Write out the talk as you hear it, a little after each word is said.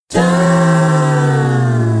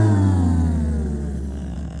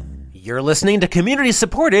listening to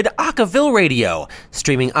community-supported Acaville Radio,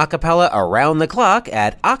 streaming a cappella around the clock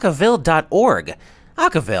at acaville.org.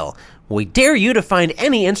 Acaville, we dare you to find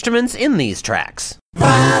any instruments in these tracks.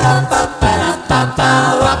 At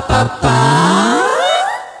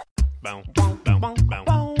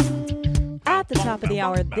the top of the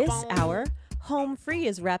hour this hour, Home Free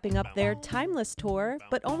is wrapping up their Timeless tour,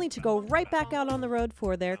 but only to go right back out on the road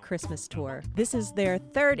for their Christmas tour. This is their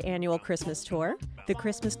third annual Christmas tour. The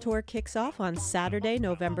Christmas tour kicks off on Saturday,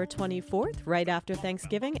 November 24th, right after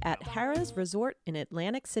Thanksgiving at Harrah's Resort in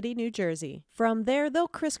Atlantic City, New Jersey. From there, they'll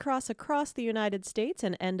crisscross across the United States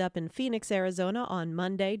and end up in Phoenix, Arizona on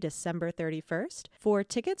Monday, December 31st. For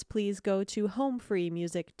tickets, please go to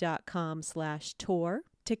homefreemusic.com/tour.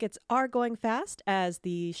 Tickets are going fast as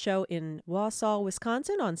the show in Wausau,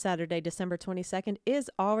 Wisconsin on Saturday, December 22nd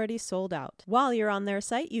is already sold out. While you're on their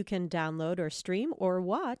site, you can download or stream or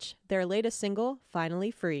watch their latest single,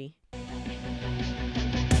 Finally Free.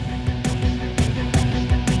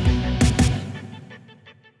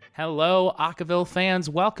 Hello, Acaville fans.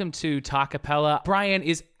 Welcome to Talkapella. Brian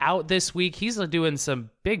is out this week. He's doing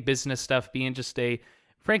some big business stuff, being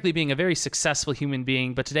a very successful human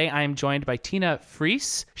being. But today I am joined by Tina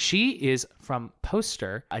Friis. She is from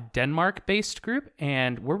Poster, a Denmark-based group,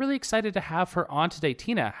 and we're really excited to have her on today.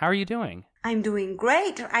 Tina, how are you doing? I'm doing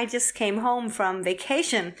great. I just came home from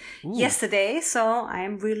vacation yesterday, so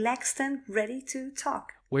I'm relaxed and ready to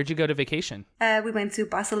talk. Where'd you go to vacation? We went to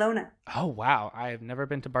Barcelona. Oh, wow. I have never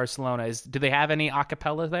been to Barcelona. Do they have any a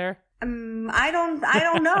cappella there? I don't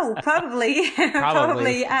know. Probably.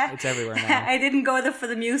 Probably. It's everywhere now. I didn't go there for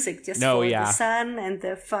the music, just for the sun and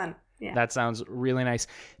the fun. Yeah. That sounds really nice.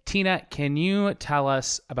 Tina, can you tell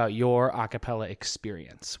us about your a cappella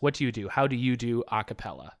experience? What do you do? How do you do a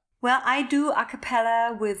cappella? Well, I do a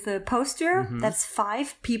cappella with a Poster. Mm-hmm. That's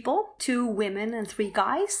 5 people, 2 women and 3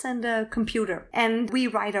 guys, and a computer. And we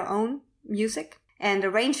write our own music and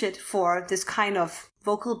arrange it for this kind of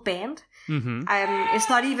vocal band. Mm-hmm. It's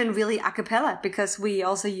not even really a cappella because we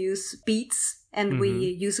also use beats and we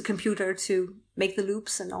use a computer to make the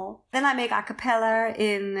loops and all. Then I make a cappella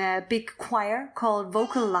in a big choir called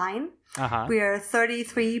Vocal Line. Uh-huh. We are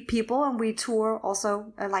 33 people and we tour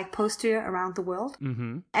also like Poster around the world.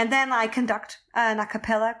 Mm-hmm. And then I conduct an a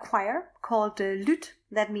cappella choir called Lyt.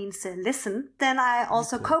 That means listen. Then I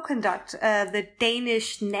also co-conduct the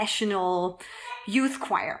Danish National Youth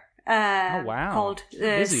Choir. Called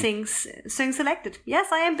Sing Selected.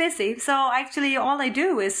 Yes, I am busy. So actually all I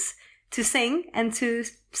do is to sing and to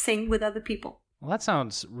sing with other people. Well, that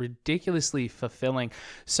sounds ridiculously fulfilling.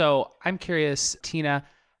 So I'm curious, Tina,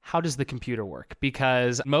 how does the computer work?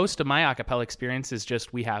 Because most of my a cappella experience is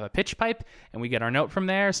just we have a pitch pipe and we get our note from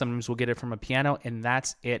there. Sometimes we'll get it from a piano and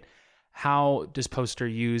that's it. How does Poster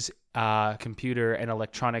use computer and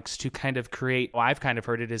electronics to kind of create, I've kind of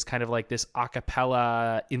heard it as kind of like this a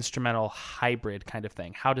cappella instrumental hybrid kind of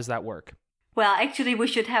thing. How does that work? Well, actually, we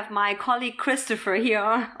should have my colleague Christopher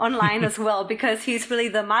here online as well, because he's really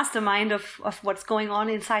the mastermind of what's going on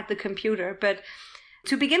inside the computer. But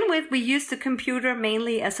to begin with, we use the computer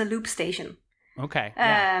mainly as a loop station. Okay.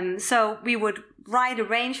 Yeah. So we would write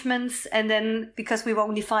arrangements, and then because we were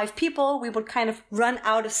only 5 people, we would kind of run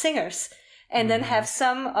out of singers, and then have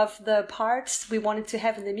some of the parts we wanted to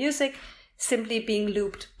have in the music simply being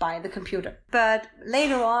looped by the computer. But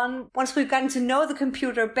later on, once we've gotten to know the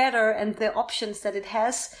computer better and the options that it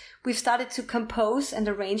has, we've started to compose and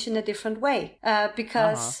arrange in a different way.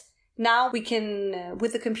 Because now we can,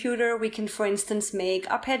 with the computer, we can, for instance, make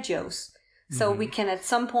arpeggios. So we can at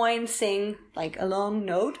some point sing like a long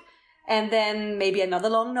note, and then maybe another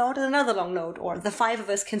long note and another long note, or the 5 of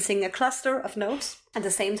us can sing a cluster of notes at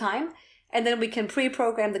the same time. And then we can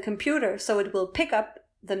pre-program the computer so it will pick up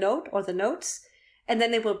the note or the notes, and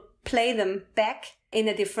then it will play them back in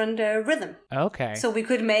a different rhythm. Okay. So we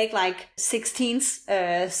could make like 16th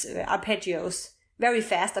arpeggios, very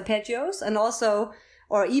fast arpeggios, and also,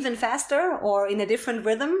 or even faster, or in a different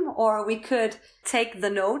rhythm, or we could take the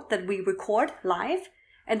note that we record live,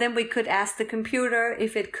 and then we could ask the computer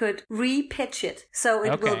if it could re-pitch it. So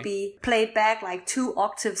it will be played back like 2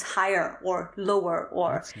 octaves higher or lower,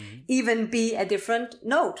 or even be a different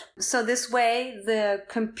note. So this way, the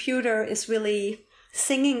computer is really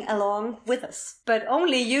singing along with us, but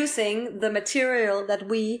only using the material that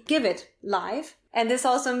we give it live. And this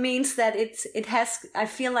also means that it has, I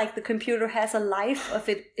feel like the computer has a life of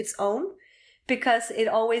its own, because it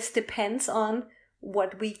always depends on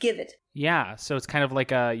what we give it. Yeah, so it's kind of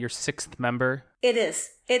like your 6th member. It is.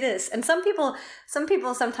 And some people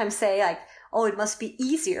sometimes say like, oh, it must be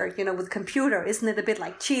easier, with computer. Isn't it a bit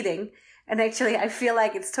like cheating? And actually, I feel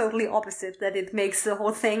like it's totally opposite, that it makes the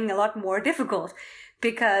whole thing a lot more difficult.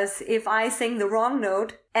 Because if I sing the wrong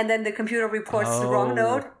note and then the computer reports the wrong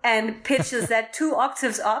note and pitches that 2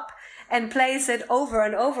 octaves up and plays it over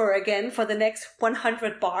and over again for the next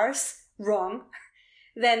 100 bars wrong,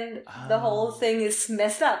 then the whole thing is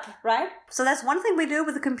messed up, right? So that's one thing we do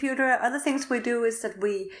with the computer. Other things we do is that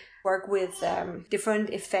we work with different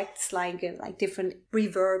effects, like different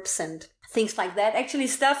reverbs and things like that. Actually,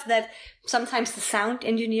 stuff that sometimes the sound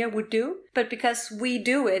engineer would do. But because we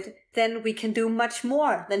do it, then we can do much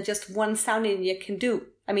more than just one sound engineer can do.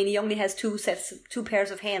 I mean, he only has 2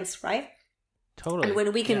 pairs of hands, right? Totally. And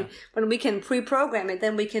when we can pre-program it,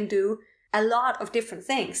 then we can do a lot of different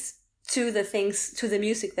things to the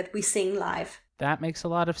music that we sing live. That makes a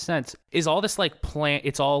lot of sense. Is all this like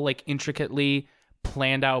it's all like intricately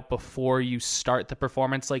planned out before you start the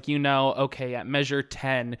performance? Like, okay, at measure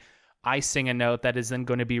 10, I sing a note that is then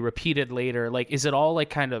going to be repeated later. Like, is it all like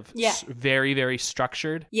kind of very, very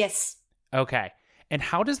structured? Yes. Okay. And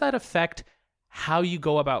how does that affect how you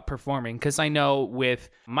go about performing? Because I know with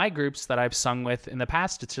my groups that I've sung with in the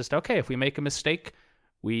past, it's just, okay, if we make a mistake,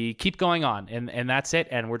 we keep going on and that's it.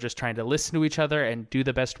 And we're just trying to listen to each other and do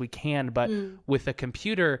the best we can. But with a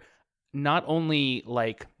computer, not only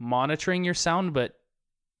like monitoring your sound, but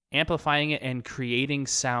amplifying it and creating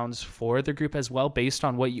sounds for the group as well based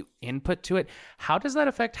on what you input to it. How does that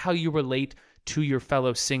affect how you relate to your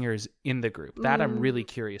fellow singers in the group? That I'm really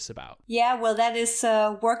curious about. Yeah, well, that is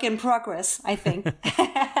a work in progress, I think.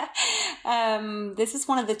 This is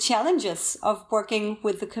one of the challenges of working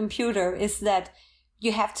with the computer, is that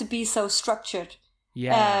you have to be so structured.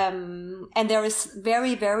 Yeah. And there is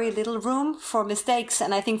very, very little room for mistakes.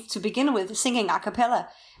 And I think to begin with, singing a cappella,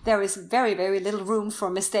 there is very, very little room for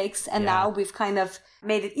mistakes. And now we've kind of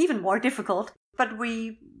made it even more difficult. But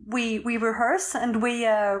we rehearse and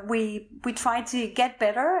we try to get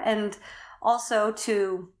better, and also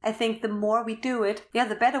I think the more we do it,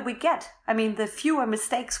 the better we get. I mean, the fewer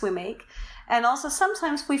mistakes we make. And also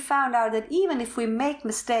sometimes we found out that even if we make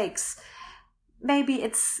mistakes, maybe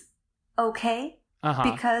it's okay.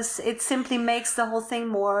 Because it simply makes the whole thing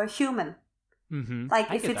more human. Mm-hmm.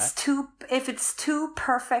 Like if it's too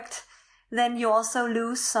perfect, then you also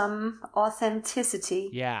lose some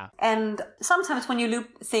authenticity. Yeah. And sometimes when you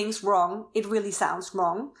loop things wrong, it really sounds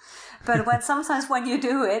wrong. But sometimes when you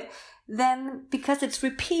do it, then because it's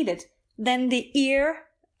repeated, then the ear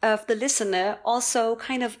of the listener also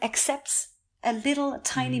kind of accepts a little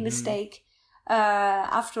tiny mistake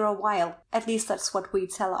after a while. At least that's what we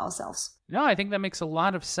tell ourselves. No, I think that makes a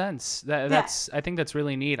lot of sense. I think that's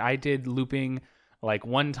really neat. I did looping like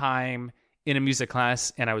one time in a music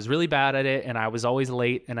class, and I was really bad at it, and I was always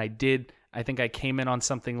late, and I think I came in on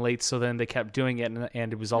something late, so then they kept doing it,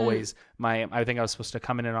 and it was always I think I was supposed to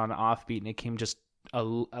come in on an offbeat, and it came just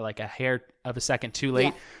like a hair of a second too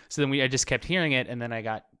late. Yeah. So then I just kept hearing it, and then I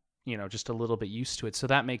got, just a little bit used to it. So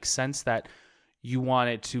that makes sense that you want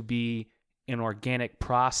it to be an organic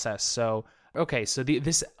process. So okay, so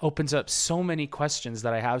this opens up so many questions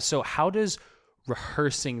that I have. So how does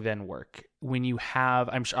rehearsing then work when you have,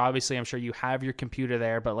 I'm sure you have your computer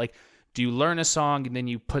there, but like, do you learn a song and then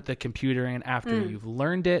you put the computer in after you've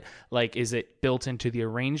learned it? Like, is it built into the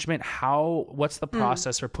arrangement? What's the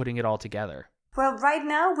process for putting it all together? Well, right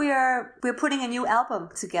now we're putting a new album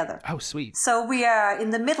together. Oh, sweet. So we are in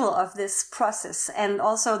the middle of this process, and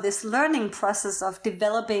also this learning process of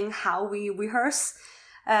developing how we rehearse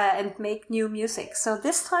and make new music. So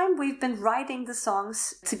this time we've been writing the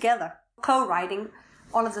songs together, co-writing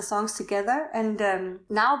all of the songs together. And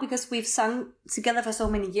now, because we've sung together for so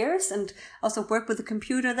many years and also worked with the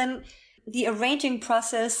computer, then the arranging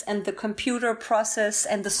process and the computer process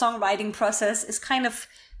and the songwriting process is kind of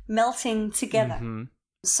melting together. Mm-hmm.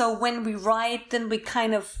 So when we write, then we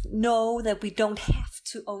kind of know that we don't have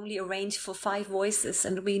to only arrange for 5 voices,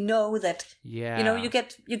 and we know that you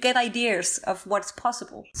get ideas of what's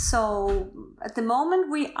possible. So at the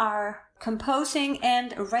moment we are composing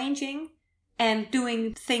and arranging and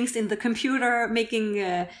doing things in the computer,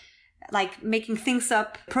 making things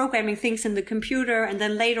up, programming things in the computer, and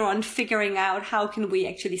then later on figuring out how can we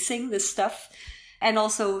actually sing this stuff. And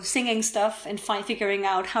also singing stuff and figuring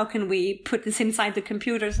out how can we put this inside the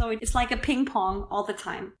computer. So it's like a ping pong all the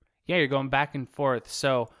time. Yeah, you're going back and forth.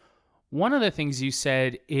 So one of the things you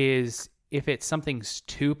said is if it's something's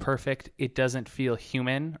too perfect, it doesn't feel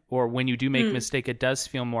human, or when you do make a mistake, it does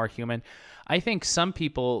feel more human. I think some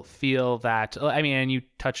people feel that, I mean, and you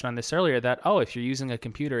touched on this earlier, that, oh, if you're using a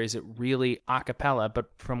computer, is it really a cappella? But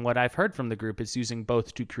from what I've heard from the group, it's using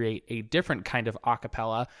both to create a different kind of a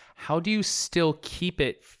cappella. How do you still keep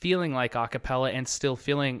it feeling like a cappella and still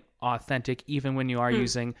feeling authentic, even when you are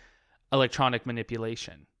using electronic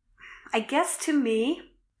manipulation? I guess to me,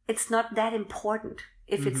 it's not that important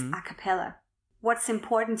if it's a cappella. What's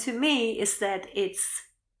important to me is that it's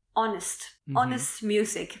honest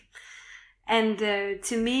music. And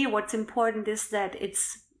to me, what's important is that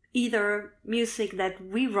it's either music that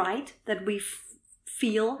we write, that we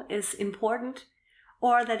feel is important,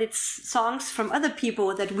 or that it's songs from other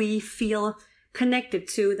people that we feel connected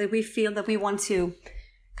to, that we feel that we want to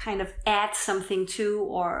kind of add something to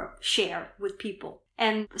or share with people.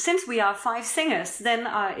 And since we are 5 singers, then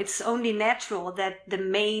it's only natural that the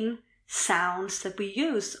main sounds that we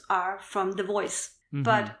use are from the voice.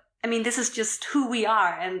 But I mean, this is just who we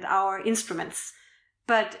are and our instruments.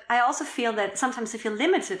 But I also feel that sometimes I feel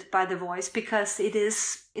limited by the voice because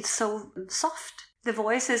it's so soft. The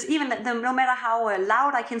voice is, even no matter how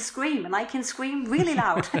loud I can scream, and I can scream really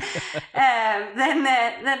loud,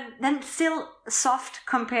 then still soft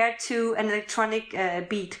compared to an electronic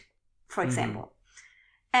beat, for example.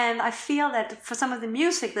 And I feel that for some of the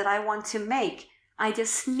music that I want to make, I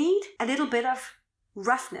just need a little bit of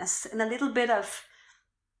roughness and a little bit of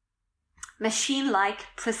machine-like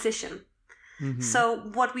precision. So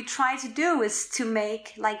what we try to do is to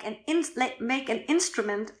make make an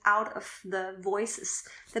instrument out of the voices,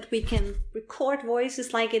 that we can record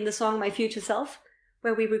voices, like in the song My Future Self,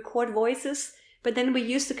 where we record voices, but then we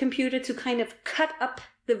use the computer to kind of cut up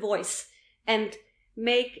the voice and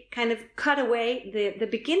cut away the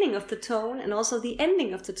beginning of the tone and also the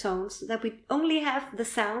ending of the tones, so that we only have the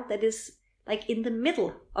sound that is like in the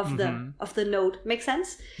middle of the note. Make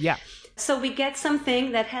sense? Yeah. So we get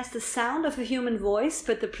something that has the sound of a human voice,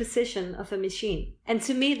 but the precision of a machine. And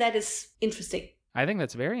to me, that is interesting. I think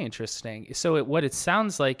that's very interesting. So what it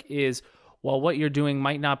sounds like is, while what you're doing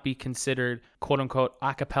might not be considered quote unquote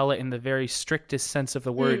a cappella in the very strictest sense of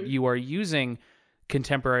the word, you are using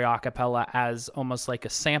contemporary a cappella as almost like a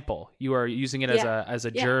sample. You are using it as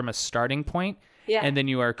a germ, a starting point, and then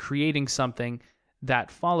you are creating something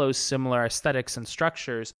that follows similar aesthetics and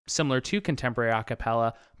structures, similar to contemporary a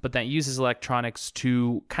cappella, but that uses electronics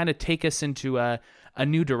to kind of take us into a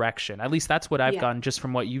new direction. At least that's what I've gotten just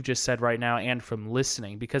from what you've just said right now and from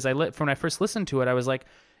listening. Because when I first listened to it, I was like,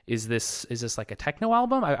 is this like a techno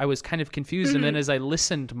album? I was kind of confused. And then as I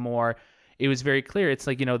listened more, it was very clear. It's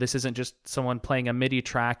like, this isn't just someone playing a MIDI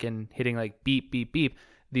track and hitting like beep, beep, beep.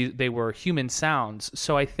 They were human sounds.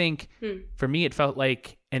 So I think for me, it felt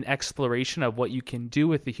like an exploration of what you can do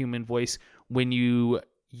with the human voice when you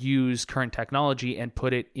use current technology and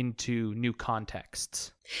put it into new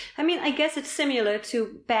contexts. I mean, I guess it's similar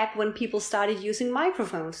to back when people started using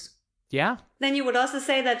microphones. Yeah. Then you would also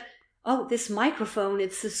say that, oh, this microphone,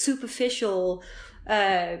 it's a superficial,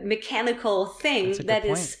 mechanical thing that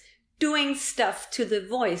is doing stuff to the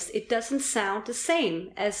voice. It doesn't sound the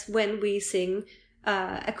same as when we sing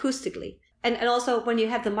acoustically. And also when you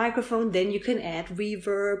have the microphone, then you can add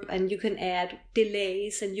reverb and you can add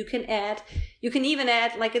delays and you can even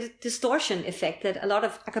add like a distortion effect that a lot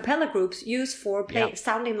of a cappella groups use for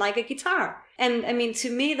sounding like a guitar. And I mean, to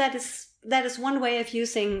me, that is one way of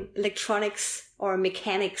using electronics or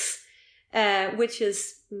mechanics, which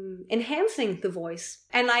is enhancing the voice.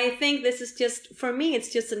 And I think this is just, for me,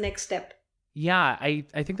 it's just the next step. Yeah,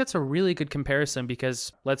 I think that's a really good comparison,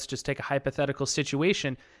 because let's just take a hypothetical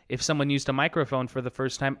situation. If someone used a microphone for the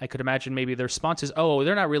first time, I could imagine maybe their response is, oh,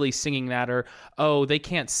 they're not really singing that, or, oh, they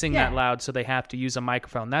can't sing that loud, so they have to use a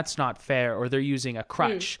microphone. That's not fair, or they're using a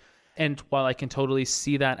crutch. And while I can totally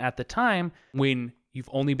see that at the time, when you've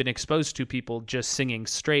only been exposed to people just singing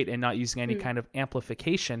straight and not using any kind of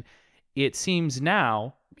amplification, it seems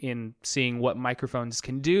now, in seeing what microphones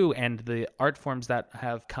can do and the art forms that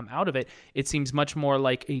have come out of it, it seems much more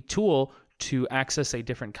like a tool to access a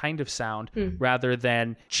different kind of sound rather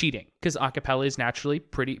than cheating. Because a cappella is naturally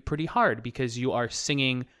pretty hard, because you are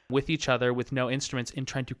singing with each other with no instruments and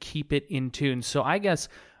trying to keep it in tune. So I guess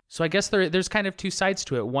there's kind of two sides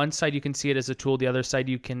to it. One side, you can see it as a tool. The other side,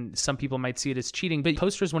 some people might see it as cheating. But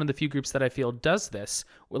Poster is one of the few groups that I feel does this.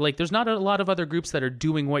 Like, there's not a lot of other groups that are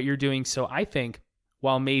doing what you're doing. So I think,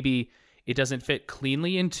 while maybe it doesn't fit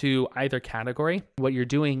cleanly into either category, what you're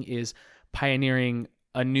doing is pioneering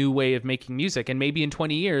a new way of making music. And maybe in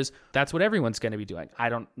 20 years, that's what everyone's going to be doing. I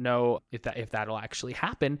don't know if that'll actually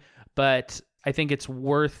happen, but I think it's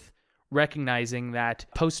worth recognizing that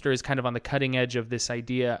Poster is kind of on the cutting edge of this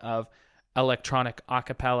idea of electronic a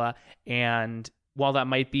cappella. And while that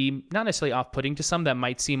might be not necessarily off-putting to some, that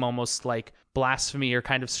might seem almost like blasphemy or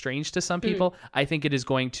kind of strange to some people, I think it is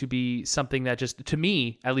going to be something that just, to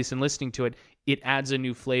me, at least in listening to it, it adds a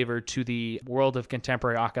new flavor to the world of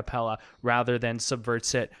contemporary a cappella rather than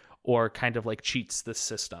subverts it or kind of like cheats the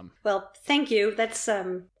system. Well, thank you. That's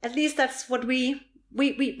at least that's what we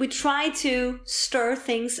try to stir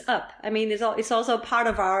things up. I mean, it's also part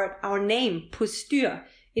of our name, Postyr.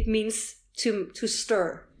 It means to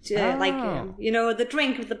stir. Like, the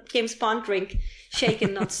drink, the James Bond drink,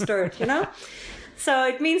 shaken, not stirred, So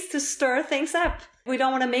it means to stir things up. We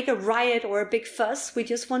don't want to make a riot or a big fuss. We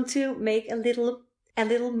just want to make a little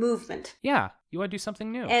movement. Yeah, you want to do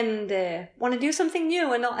something new. And want to do something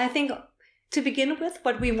new. And I think to begin with,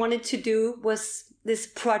 what we wanted to do was this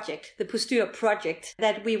project, the Postyr project,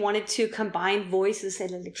 that we wanted to combine voices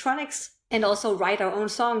and electronics and also write our own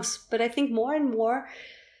songs. But I think more and more,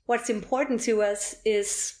 what's important to us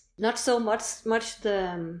is not so much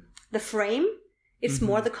the frame, it's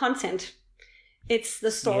more the content. It's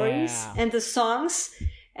the stories and the songs.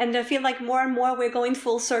 And I feel like more and more we're going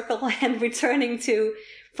full circle and returning to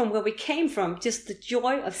from where we came from, just the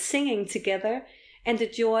joy of singing together and the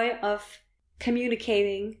joy of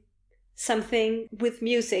communicating something with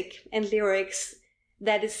music and lyrics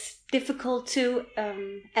that is difficult to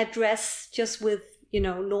address just with,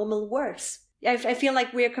 normal words. I feel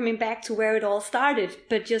like we're coming back to where it all started,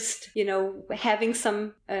 but just, having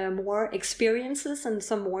some more experiences and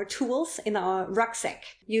some more tools in our rucksack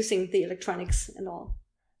using the electronics and all.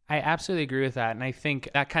 I absolutely agree with that. And I think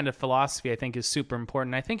that kind of philosophy, is super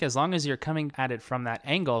important. I think as long as you're coming at it from that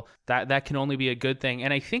angle, that can only be a good thing.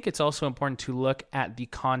 And I think it's also important to look at the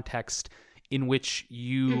context in which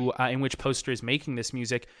in which Poster is making this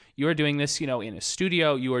music. You are doing this, in a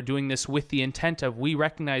studio. You are doing this with the intent of, we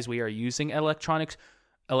recognize we are using electronics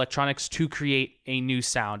to create a new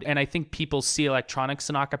sound. And I think people see electronics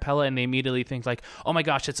in a cappella and they immediately think like, oh my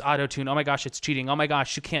gosh, it's auto-tune. Oh my gosh, it's cheating. Oh my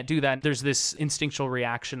gosh, you can't do that. There's this instinctual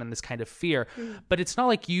reaction and this kind of fear. But it's not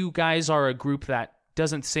like you guys are a group that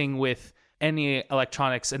doesn't sing with any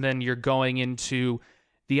electronics and then you're going into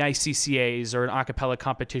the ICCAs or an a cappella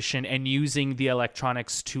competition and using the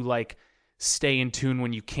electronics to like stay in tune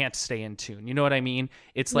when you can't stay in tune. You know what I mean?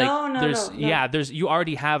 It's like you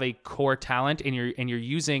already have a core talent and you're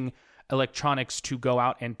using electronics to go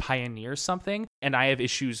out and pioneer something. And I have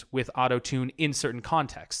issues with auto-tune in certain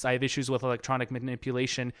contexts. I have issues with electronic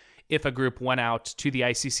manipulation if a group went out to the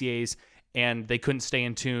ICCAs and they couldn't stay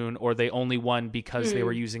in tune or they only won because they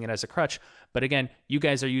were using it as a crutch. But again, you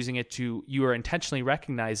guys are using it you are intentionally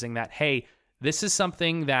recognizing that, hey, this is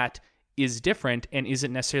something that is different and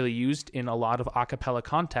isn't necessarily used in a lot of a cappella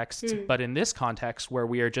contexts. But in this context where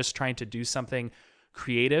we are just trying to do something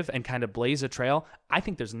creative and kind of blaze a trail, I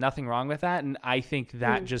think there's nothing wrong with that. And I think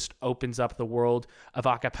that just opens up the world of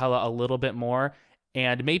a cappella a little bit more.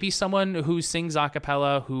 And maybe someone who sings a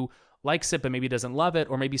cappella who likes it but maybe doesn't love it,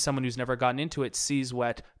 or maybe someone who's never gotten into it sees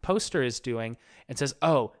what Poster is doing and says,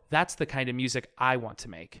 oh, that's the kind of music I want to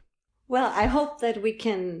make. Well, I hope that we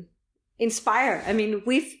can inspire. I mean,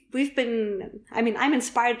 I'm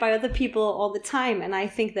inspired by other people all the time, and I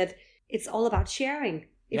think that it's all about sharing.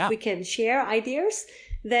 If we can share ideas,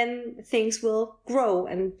 then things will grow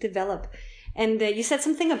and develop. And you said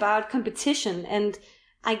something about competition, and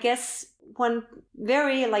I guess one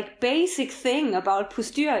very basic thing about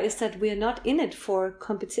Postyr is that we're not in it for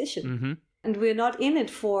competition, and we're not in it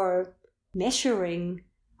for measuring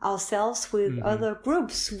ourselves with other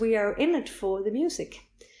groups. We are in it for the music.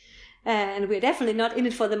 And we're definitely not in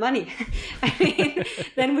it for the money. I mean,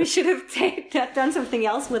 then we should have done something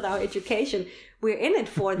else with our education. We're in it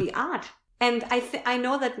for the art. And I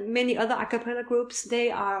know that many other a cappella groups, they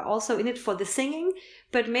are also in it for the singing,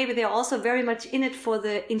 but maybe they're also very much in it for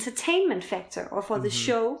the entertainment factor or for the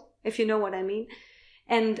show, if you know what I mean.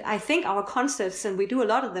 And I think our concerts, and we do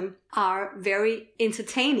a lot of them, are very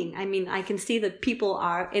entertaining. I mean, I can see that people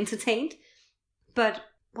are entertained, but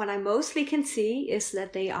what I mostly can see is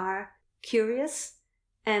that they are curious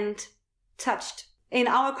and touched. In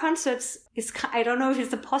our concerts, I don't know if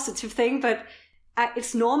it's a positive thing, but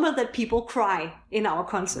it's normal that people cry in our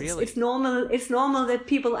concerts. Really? It's normal that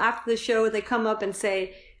people after the show, they come up and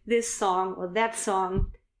say, this song or that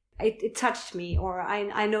song, it touched me, or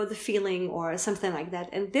I know the feeling, or something like that.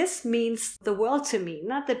 And this means the world to me.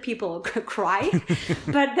 Not that people cry,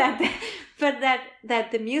 but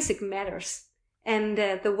that the music matters. And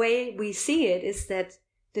the way we see it is that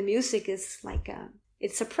the music is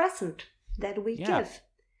it's a present that we give.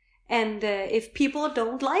 And if people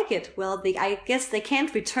don't like it, well, I guess they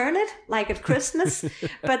can't return it like at Christmas,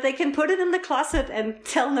 but they can put it in the closet and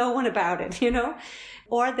tell no one about it,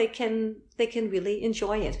 or they can really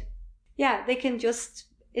enjoy it. Yeah, they can just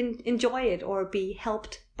enjoy it or be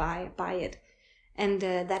helped by it. And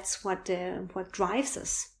that's what drives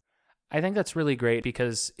us. I think that's really great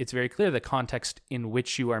because it's very clear the context in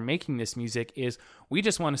which you are making this music is we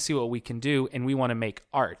just want to see what we can do and we want to make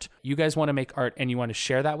art. You guys want to make art and you want to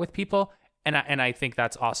share that with people. And I think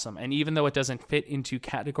that's awesome. And even though it doesn't fit into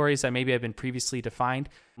categories that maybe have been previously defined,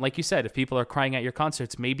 like you said, if people are crying at your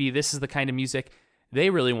concerts, maybe this is the kind of music they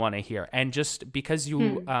really want to hear. And just because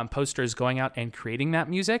you posters going out and creating that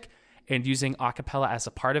music and using a cappella as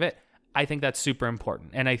a part of it, I think that's super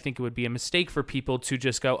important. And I think it would be a mistake for people to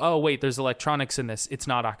just go, oh, wait, there's electronics in this. It's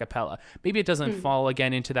not a cappella. Maybe it doesn't fall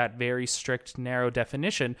again into that very strict, narrow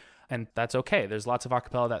definition. And that's okay. There's lots of a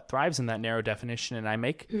cappella that thrives in that narrow definition. And I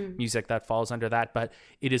make music that falls under that. But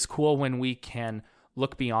it is cool when we can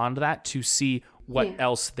look beyond that to see what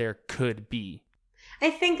else there could be. I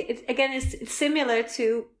think, it's similar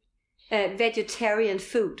to vegetarian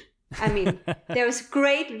food. I mean, there's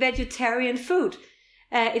great vegetarian food.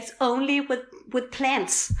 It's only with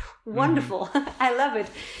plants. Wonderful. I love it.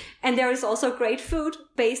 And there is also great food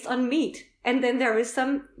based on meat. And then there is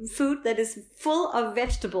some food that is full of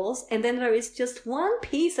vegetables. And then there is just one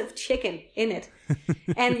piece of chicken in it.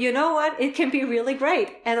 And you know what? It can be really great.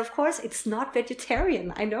 And of course, it's not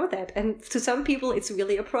vegetarian. I know that. And to some people, it's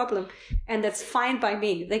really a problem. And that's fine by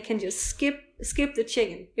me. They can just skip the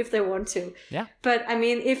chicken if they want to. Yeah. But I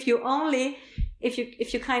mean, if you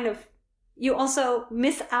you also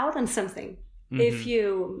miss out on something if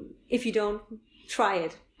you don't try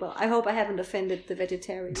it. Well, I hope I haven't offended the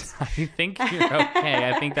vegetarians. I think you're okay.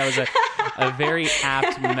 I think that was a very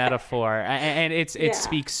apt metaphor. And it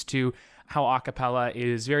speaks to how a cappella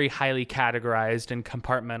is very highly categorized and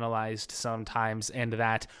compartmentalized sometimes, and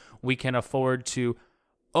that we can afford to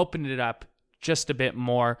open it up just a bit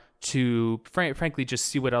more to, frankly, just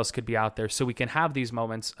see what else could be out there. So we can have these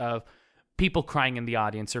moments of people crying in the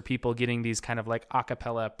audience or people getting these kind of like a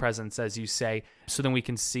cappella presence, as you say, so then we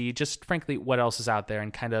can see just frankly what else is out there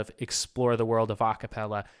and kind of explore the world of a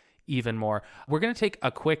cappella even more. We're going to take a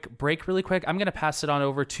quick break really quick. I'm going to pass it on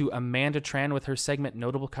over to Amanda Tran with her segment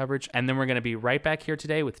Notable Coverage, and then we're going to be right back here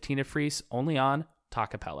today with Tina Fries only on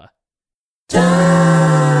Talkapella.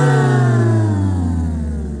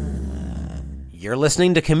 You're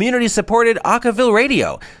listening to community-supported Acaville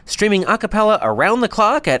Radio, streaming a cappella around the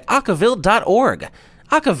clock at acaville.org.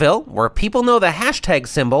 Acaville, where people know the hashtag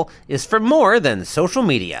symbol is for more than social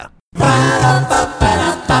media.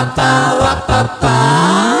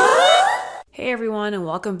 Hey everyone, and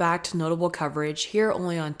welcome back to Notable Coverage, here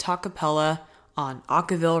only on Talkapella on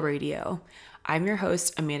Acaville Radio. I'm your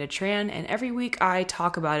host, Amanda Tran, and every week I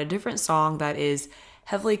talk about a different song that is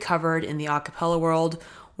heavily covered in the acapella world,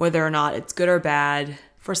 whether or not it's good or bad.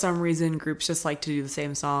 For some reason, groups just like to do the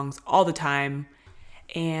same songs all the time.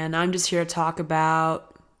 And I'm just here to talk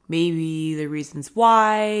about maybe the reasons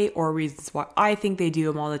why, or reasons why I think they do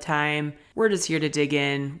them all the time. We're just here to dig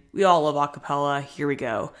in. We all love acapella. Here we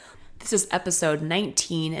go. This is episode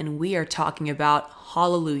 19, and we are talking about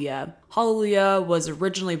Hallelujah. Hallelujah was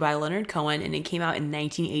originally by Leonard Cohen, and it came out in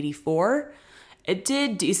 1984. It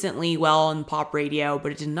did decently well on pop radio,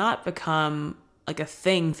 but it did not become like a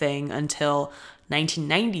thing until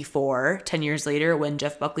 1994, 10 years later, when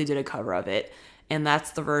Jeff Buckley did a cover of it. And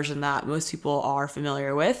that's the version that most people are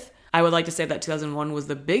familiar with. I would like to say that 2001 was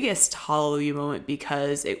the biggest Hallelujah moment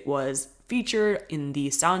because it was featured in the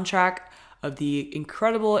soundtrack of the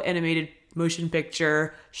incredible animated motion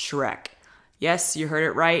picture Shrek. Yes, you heard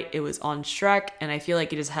it right. It was on Shrek, and I feel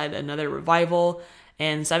like it has had another revival.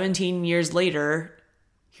 And 17 years later,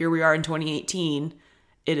 here we are in 2018,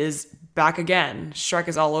 it is back again. Shrek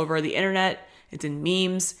is all over the internet. It's in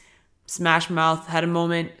memes. Smash Mouth had a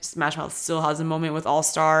moment. Smash Mouth still has a moment with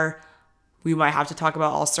All-Star. We might have to talk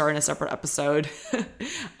about All-Star in a separate episode.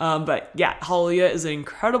 But yeah, Hallelujah is an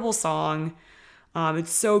incredible song.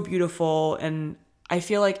 It's so beautiful. And I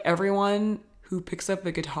feel like everyone who picks up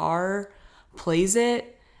a guitar plays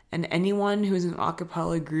it. And anyone who's in an a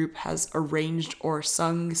cappella group has arranged or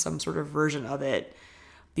sung some sort of version of it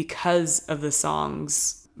because of the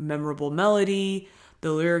song's memorable melody.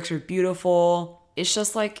 The lyrics are beautiful. It's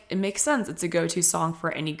just like, it makes sense. It's a go-to song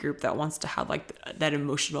for any group that wants to have like that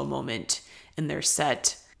emotional moment in their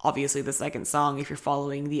set. Obviously the second song, if you're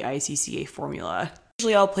following the ICCA formula.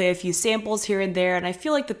 Usually I'll play a few samples here and there, and I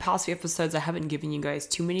feel like the past few episodes I haven't given you guys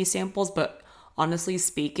too many samples, but honestly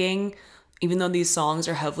speaking, even though these songs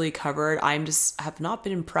are heavily covered, have not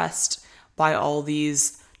been impressed by all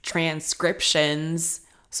these transcriptions.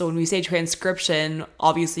 So when we say transcription,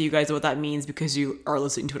 obviously you guys know what that means because you are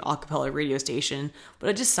listening to an a cappella radio station, but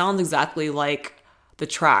it just sounds exactly like the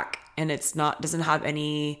track, and doesn't have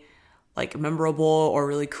any like memorable or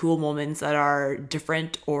really cool moments that are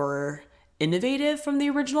different or innovative from the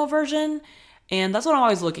original version. And that's what I'm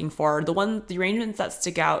always looking for. The arrangements that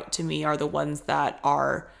stick out to me are the ones that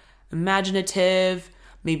are imaginative,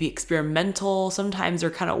 maybe experimental. Sometimes they're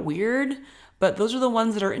kind of weird, but those are the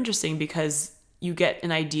ones that are interesting because you get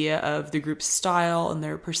an idea of the group's style and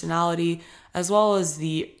their personality, as well as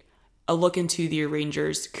a look into the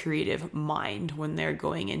arranger's creative mind when they're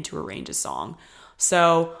going in to arrange a song.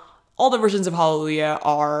 So all the versions of Hallelujah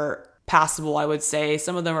are passable, I would say.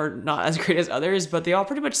 Some of them are not as great as others, but they all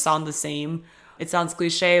pretty much sound the same. It sounds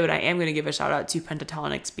cliche, but I am going to give a shout out to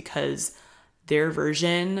Pentatonix because their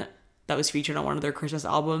version that was featured on one of their Christmas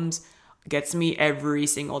albums gets me every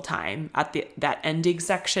single time. At that ending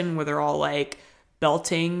section where they're all like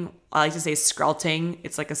belting, I like to say skrelting.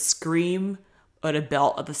 It's like a scream but a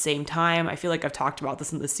belt at the same time. I feel like I've talked about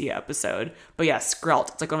this in the Sia episode. But yeah, skrelt.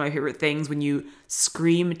 It's like one of my favorite things when you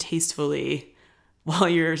scream tastefully while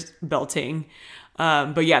you're belting.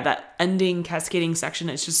 But yeah, that ending cascading section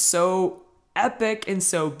is just so epic and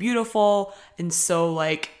so beautiful and so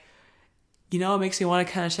like, it makes me want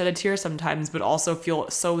to kind of shed a tear sometimes, but also feel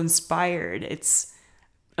so inspired. It's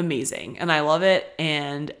amazing. And I love it.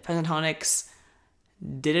 And Pentatonix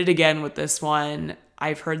did it again with this one.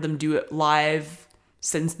 I've heard them do it live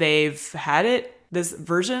since they've had this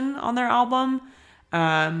version on their album.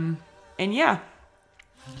 And yeah,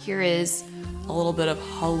 here is a little bit of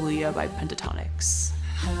Hallelujah by Pentatonix.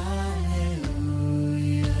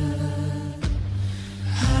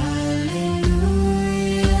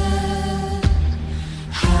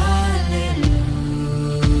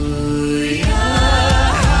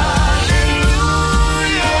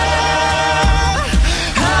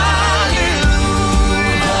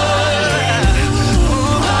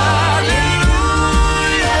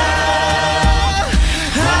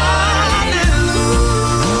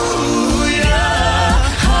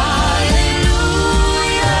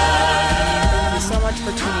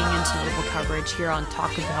 Here on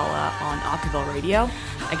Talkapella on Acapella Radio.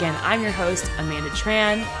 Again, I'm your host, Amanda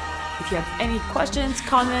Tran. If you have any questions,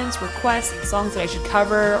 comments, requests, songs that I should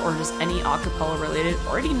cover, or just any acapella related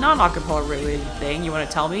or any non-acapella related thing you want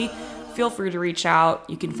to tell me, feel free to reach out.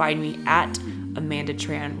 You can find me at Amanda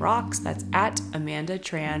Tran Rocks. That's at Amanda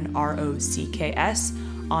Tran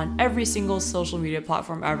ROCKS on every single social media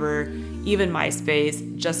platform ever, even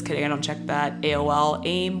MySpace. Just kidding, I don't check that. AOL,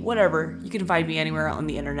 AIM, whatever. You can find me anywhere on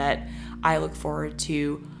the internet. I look forward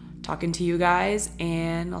to talking to you guys,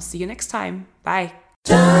 and I'll see you next time. Bye.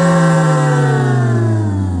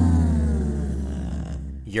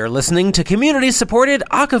 You're listening to community-supported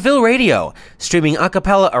Acaville Radio, streaming a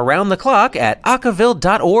cappella around the clock at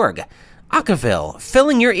acaville.org. Acaville,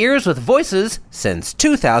 filling your ears with voices since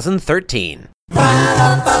 2013.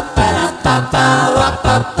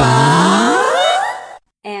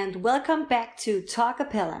 And welcome back to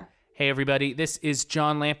Talkapella. Hey everybody, this is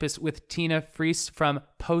John Lampus with Tina Fries from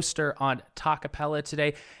Poster on Talkapella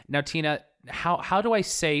today. Now Tina, how do I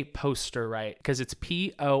say poster right? Because it's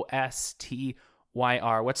Postyr.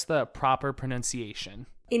 What's the proper pronunciation?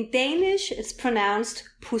 In Danish, it's pronounced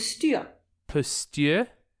postyr. Postyr?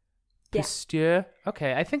 Yeah. Postyr?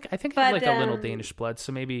 Okay, I think I have like a little Danish blood,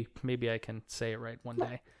 so maybe I can say it right one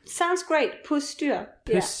day. Sounds great. Postyr.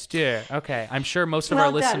 Postyr. Yeah. Okay. I'm sure most of well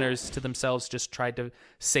our done. listeners to themselves just tried to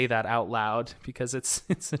say that out loud because it's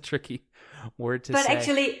a tricky word to say. But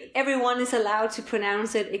actually, everyone is allowed to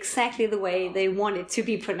pronounce it exactly the way they want it to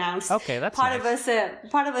be pronounced. Okay, that's part nice.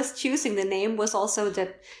 Part of us choosing the name was also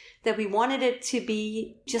that we wanted it to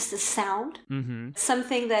be just a sound,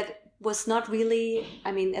 something that was not really,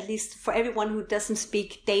 at least for everyone who doesn't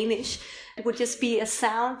speak Danish, it would just be a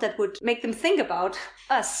sound that would make them think about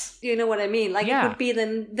us. You know what I mean? Like yeah. It would be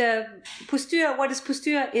then the Postyr. What is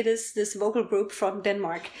Postyr? It is this vocal group from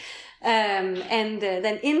Denmark. Then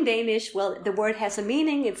in Danish, well, the word has a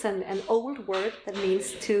meaning. It's an old word that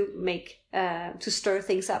means to make, to stir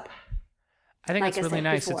things up. I think like it's really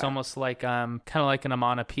nice. Before. It's almost like kind of like an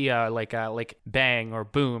onomatopoeia, like bang or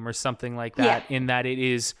boom or something like that. Yeah. In that it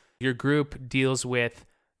is your group deals with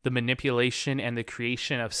the manipulation and the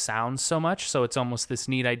creation of sounds so much. So it's almost this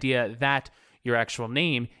neat idea that your actual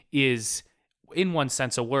name is, in one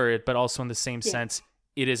sense, a word, but also in the same sense,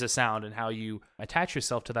 it is a sound, and how you attach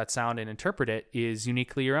yourself to that sound and interpret it is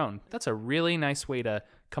uniquely your own. That's a really nice way to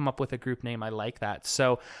come up with a group name. I like that.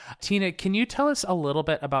 So, Tina, can you tell us a little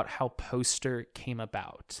bit about how Poster came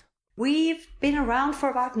about? We've been around for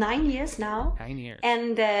about 9 years now. 9 years.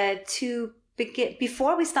 And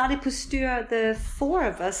before we started Postyr, the four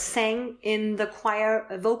of us sang in the choir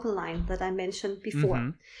vocal line that I mentioned before.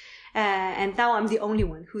 Mm-hmm. And now I'm the only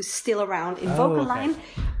one who's still around in vocal line.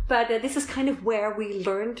 But this is kind of where we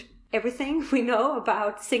learned everything we know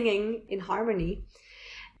about singing in harmony.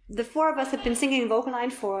 The four of us had been singing in vocal line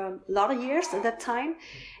for a lot of years at that time.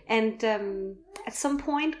 And at some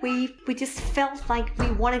point, we just felt like we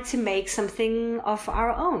wanted to make something of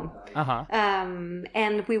our own. Uh-huh.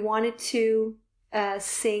 And we wanted to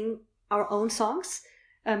sing our own songs.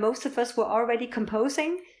 Most of us were already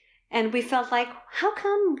composing. And we felt like, how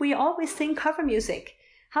come we always sing cover music?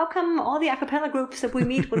 How come all the a cappella groups that we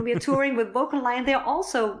meet when we are touring with vocal line, they're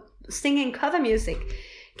also singing cover music?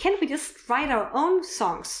 Can't we just write our own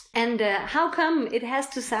songs? And how come it has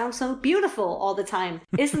to sound so beautiful all the time?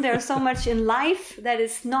 Isn't there so much in life that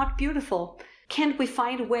is not beautiful? Can't we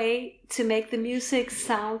find a way to make the music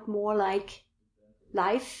sound more like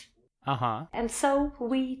life? Uh-huh. And so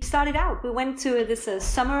we started out. We went to this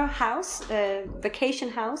summer house, vacation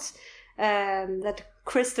house, that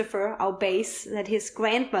Christopher, our bass, that his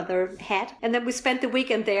grandmother had. And then we spent the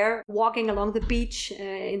weekend there walking along the beach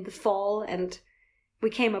in the fall, and we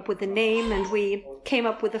came up with the name, and we came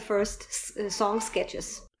up with the first song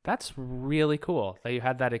sketches. That's really cool that you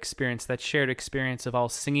had that experience, that shared experience of all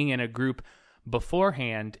singing in a group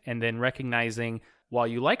beforehand, and then recognizing while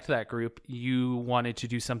you liked that group, you wanted to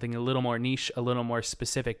do something a little more niche, a little more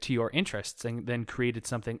specific to your interests, and then created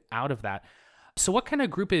something out of that. So what kind of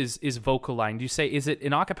group is Vocal Line? Do you say, is it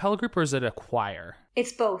an a cappella group or is it a choir?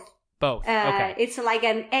 It's both. Both, okay. It's like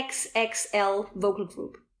an XXL vocal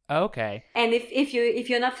group. Okay. And if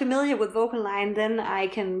you're not familiar with Vocal Line, then I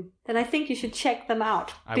think you should check them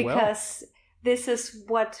out. Because this is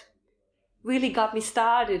what really got me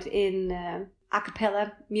started in a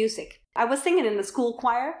cappella music. I was singing in the school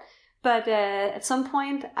choir, but at some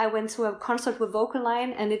point I went to a concert with Vocal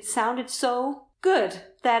Line, and it sounded so good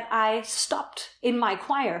that I stopped in my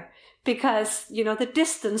choir because, the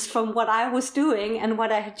distance from what I was doing and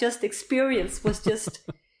what I had just experienced was just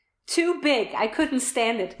too big. I couldn't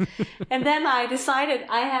stand it. And then I decided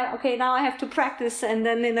now I have to practice, and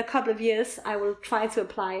then in a couple of years I will try to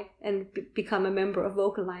apply and become a member of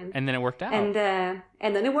Vocal Line. And then it worked out. And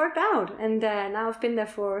then it worked out. And now I've been there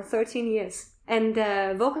for 13 years. And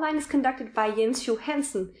Vocal Line is conducted by Jens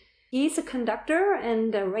Johansen. He's a conductor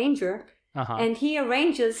and arranger. Uh-huh. And he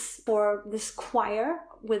arranges for this choir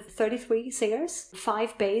with 33 singers,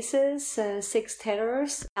 5 basses, 6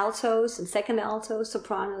 tenors, altos and second altos,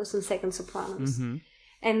 sopranos and second sopranos. Mm-hmm.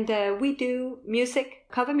 And we do music,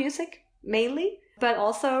 cover music mainly, but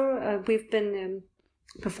also we've been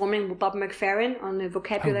performing with Bob McFerrin on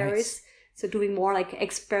vocabularies. Oh, nice. So doing more like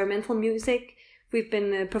experimental music. We've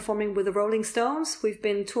been performing with the Rolling Stones. We've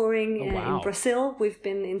been touring in Brazil. We've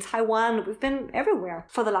been in Taiwan. We've been everywhere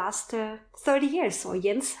for the last 30 years. Or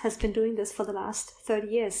Jens has been doing this for the last 30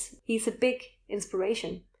 years. He's a big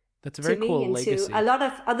inspiration. That's a very cool legacy. To a lot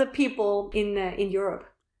of other people in Europe.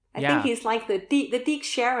 I think he's like the Deke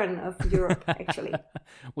Sharon of Europe, actually.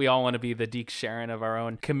 We all want to be the Deke Sharon of our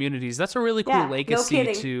own communities. That's a really cool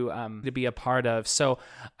legacy to be a part of. So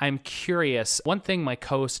I'm curious. One thing my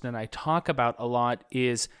co-host and I talk about a lot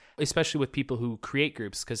is, especially with people who create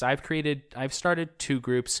groups, because I've started 2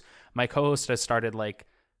 groups. My co-host has started like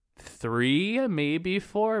 3, maybe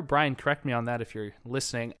 4. Brian, correct me on that if you're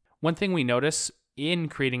listening. One thing we notice in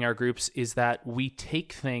creating our groups is that we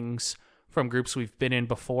take things from groups we've been in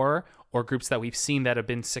before or groups that we've seen that have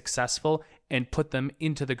been successful and put them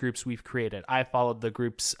into the groups we've created. I followed the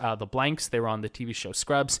groups, the Blanks. They were on the TV show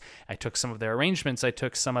Scrubs. I took some of their arrangements. I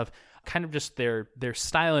took some of kind of just their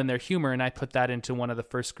style and their humor, and I put that into one of the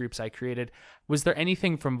first groups I created. Was there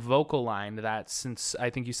anything from Vocal Line that, since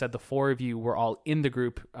I think you said the 4 of you were all in the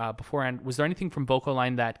group beforehand, was there anything from Vocal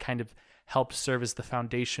Line that kind of helped serve as the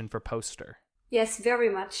foundation for Postyr? Yes, very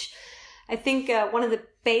much. I think one of the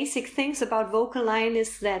basic things about Vocal Line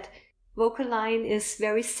is that Vocal Line is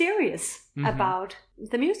very serious about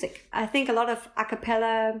the music. I think a lot of a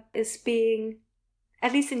cappella is being,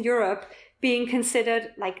 at least in Europe, being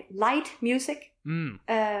considered like light music.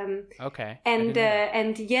 Okay.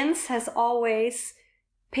 And Jens has always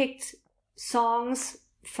picked songs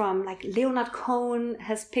from, like, Leonard Cohen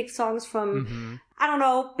has picked songs from, I don't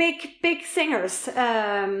know, big singers,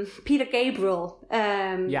 Peter Gabriel,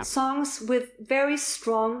 songs with very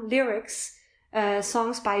strong lyrics,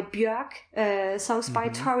 songs by Björk, songs by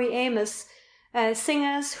Tori Amos,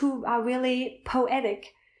 singers who are really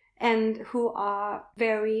poetic and who are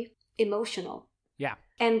very emotional. Yeah.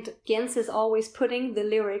 And Jens is always putting the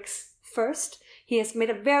lyrics first. he has made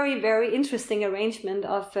a very, very interesting arrangement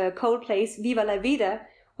of Coldplay's Viva la Vida,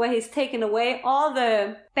 where he's taken away all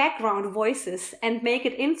the background voices and make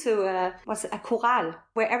it into a chorale,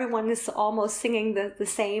 where everyone is almost singing the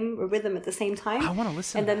same rhythm at the same time. I want to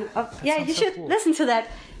listen. And then, you so should cool. listen to that.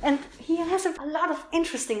 And he has a lot of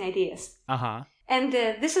interesting ideas. Uh-huh. And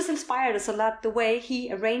this has inspired us a lot, the way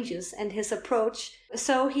he arranges and his approach.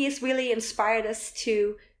 So he has really inspired us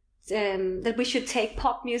to that we should take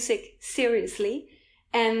pop music seriously,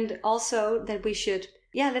 and also that we should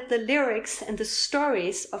let the lyrics and the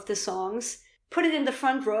stories of the songs put it in the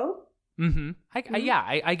front row. Mm-hmm.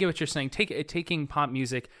 I get what you're saying. Taking pop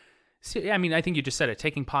music. I mean, I think you just said it.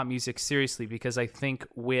 Taking pop music seriously, because I think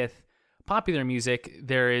with popular music,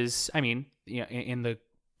 there is. I mean, in the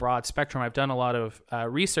broad spectrum, I've done a lot of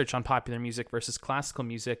research on popular music versus classical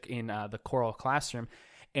music in the choral classroom,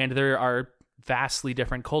 and there are vastly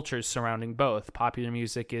different cultures surrounding both. Popular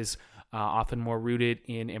music is often more rooted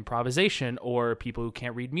in improvisation or people who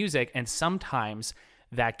can't read music, and sometimes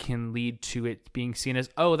that can lead to it being seen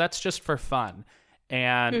as, oh, that's just for fun.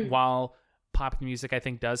 And while pop music, I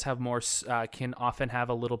think, does have more, can often have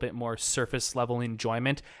a little bit more surface level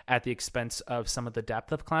enjoyment at the expense of some of the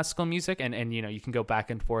depth of classical music. And you can go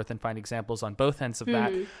back and forth and find examples on both ends of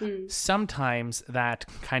that. Sometimes that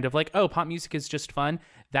kind of like, oh, pop music is just fun,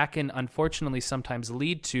 that can unfortunately sometimes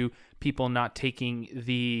lead to people not taking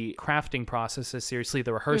the crafting process as seriously,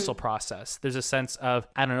 the rehearsal process. There's a sense of,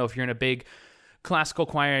 I don't know, if you're in a big classical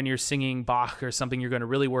choir and you're singing Bach or something, you're going to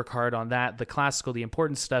really work hard on that, the classical, the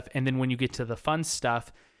important stuff. And then when you get to the fun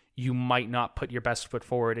stuff, you might not put your best foot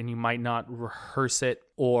forward, and you might not rehearse it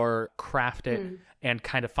or craft it and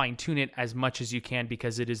kind of fine tune it as much as you can,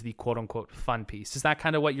 because it is the quote unquote fun piece. Is that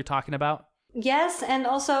kind of what you're talking about? Yes, and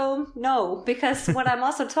also no, because what I'm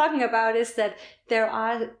also talking about is that there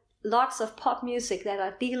are lots of pop music that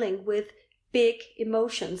are dealing with big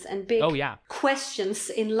emotions and big questions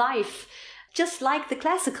in life, just like the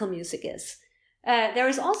classical music is. There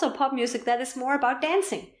is also pop music that is more about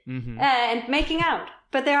dancing and making out.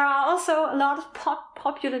 But there are also a lot of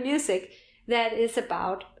popular music that is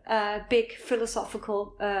about big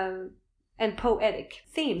philosophical and poetic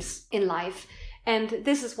themes in life. And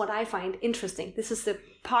this is what I find interesting. This is the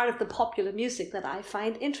part of the popular music that I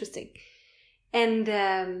find interesting. And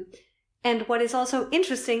what is also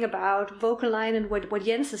interesting about Vocaline and what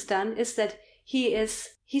Jens has done is that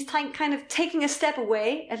he's kind of taking a step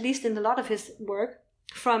away, at least in a lot of his work,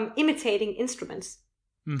 from imitating instruments.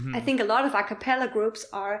 I think a lot of a cappella groups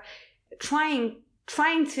are trying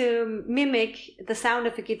to mimic the sound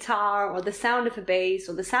of a guitar or the sound of a bass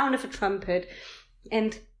or the sound of a trumpet.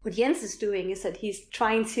 And what Jens is doing is that he's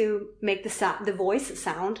trying to make the voice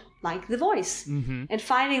sound like the voice, and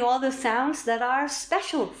finding all the sounds that are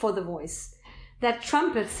special for the voice, that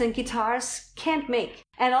trumpets and guitars can't make.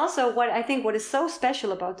 And also what is so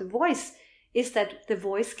special about the voice is that the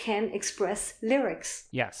voice can express lyrics.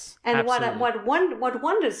 Yes, and absolutely. what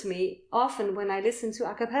wonders me often when I listen to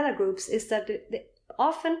a cappella groups is that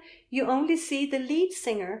often you only see the lead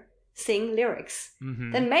singer sing lyrics.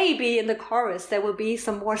 Then maybe in the chorus there will be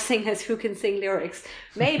some more singers who can sing lyrics.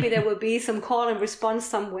 Maybe there will be some call and response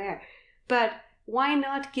somewhere. But why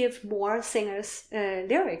not give more singers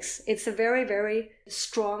lyrics? It's a very, very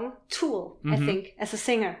strong tool, I think, as a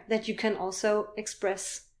singer, that you can also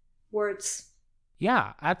express words.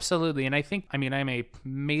 Yeah, absolutely. And I think, I'm a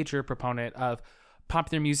major proponent of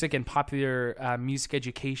popular music and popular music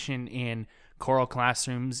education in choral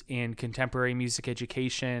classrooms, in contemporary music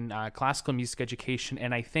education, classical music education.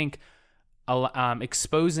 And I think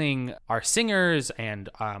exposing our singers and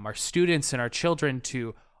our students and our children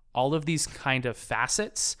to all of these kind of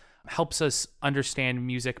facets helps us understand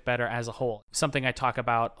music better as a whole. Something I talk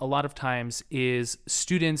about a lot of times is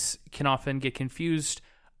students can often get confused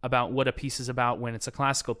about what a piece is about when it's a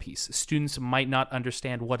classical piece. Students might not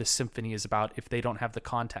understand what a symphony is about if they don't have the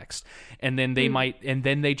context. And then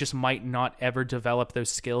they just might not ever develop those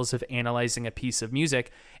skills of analyzing a piece of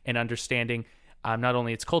music and understanding not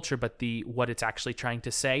only its culture, but what it's actually trying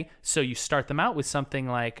to say. So you start them out with something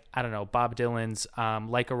like, I don't know, Bob Dylan's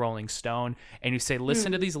Like a Rolling Stone, and you say,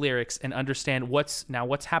 listen to these lyrics and understand what's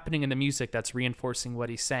happening in the music that's reinforcing what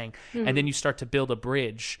he's saying. And then you start to build a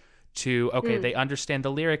bridge to, they understand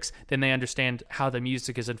the lyrics, then they understand how the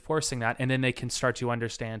music is enforcing that, and then they can start to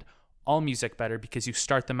understand all music better, because you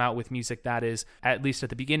start them out with music that is, at least at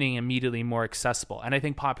the beginning, immediately more accessible. And I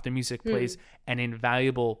think popular music plays an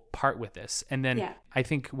invaluable part with this. And then I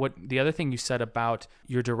think the other thing you said about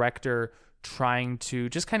your director trying to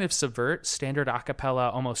just kind of subvert standard a cappella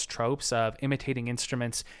almost tropes of imitating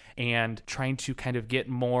instruments and trying to kind of get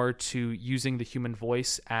more to using the human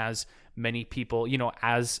voice as many people, you know,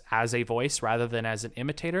 as a voice rather than as an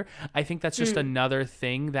imitator. I think that's just another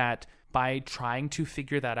thing that by trying to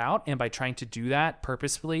figure that out and by trying to do that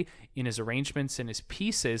purposefully in his arrangements and his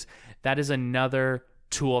pieces, that is another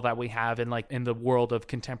tool that we have in the world of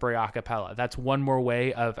contemporary a cappella. That's one more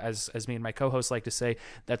way of, as me and my co-hosts like to say,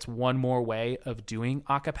 that's one more way of doing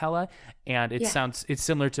a cappella. And it's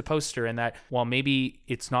similar to Poster in that while maybe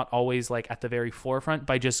it's not always like at the very forefront,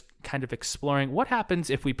 by just kind of exploring what happens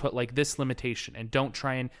if we put like this limitation and don't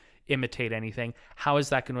try and imitate anything, how is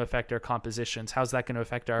that going to affect our compositions? How's that going to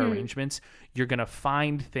affect our arrangements? You're going to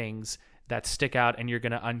find things that stick out, and you're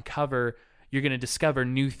going to discover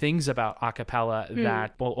new things about a cappella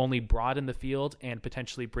that will only broaden the field and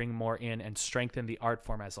potentially bring more in and strengthen the art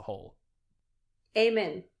form as a whole.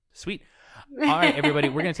 Amen. Sweet. All right, everybody,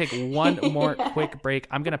 we're going to take one more quick break.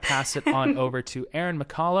 I'm going to pass it on over to Erin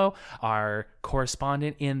McCullough, our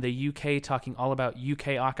correspondent in the UK, talking all about UK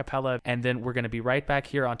a cappella. And then we're going to be right back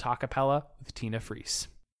here on Talkapella with Tina Fries.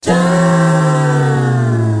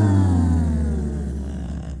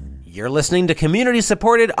 You're listening to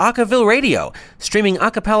community-supported Acaville Radio, streaming a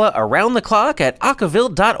cappella around the clock at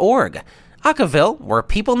acaville.org. Acaville, where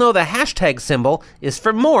people know the hashtag symbol is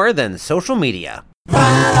for more than social media.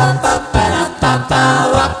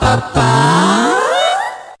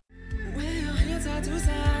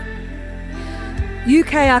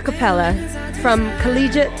 UK a cappella, from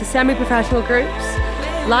collegiate to semi-professional groups,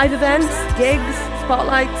 live events, gigs,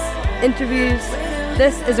 spotlights, interviews.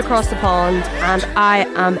 This is Across the Pond, and I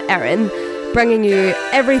am Erin, bringing you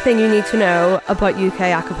everything you need to know about UK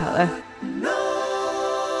a cappella.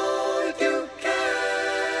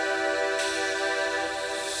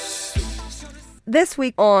 This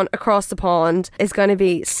week on Across the Pond is going to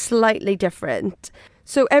be slightly different.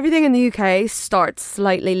 So everything in the UK starts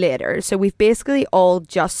slightly later. So we've basically all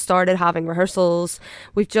just started having rehearsals.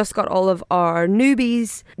 We've just got all of our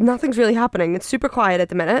newbies. Nothing's really happening. It's super quiet at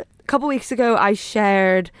the minute. A couple weeks ago, I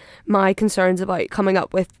shared my concerns about coming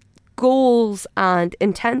up with goals and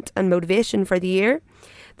intent and motivation for the year.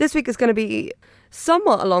 This week is going to be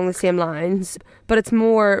somewhat along the same lines, but it's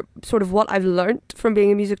more sort of what I've learnt from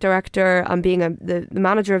being a music director and being the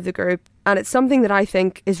manager of the group. And it's something that I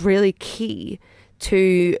think is really key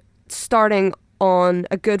to starting on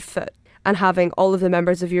a good foot and having all of the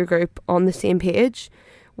members of your group on the same page,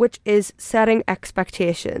 which is setting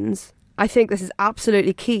expectations. I think this is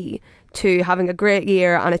absolutely key to having a great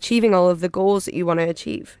year and achieving all of the goals that you want to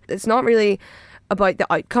achieve. It's not really about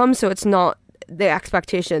the outcome, so it's not the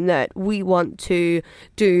expectation that we want to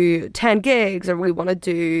do 10 gigs or we want to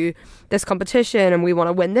do this competition and we want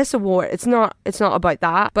to win this award. It's not about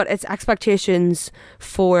that, but it's expectations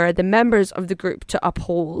for the members of the group to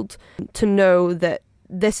uphold, to know that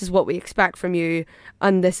this is what we expect from you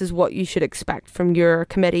and this is what you should expect from your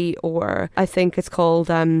committee, or I think it's called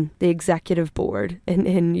the executive board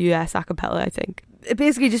in US a cappella, I think. It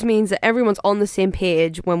basically just means that everyone's on the same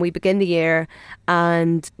page when we begin the year,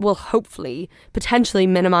 and will hopefully potentially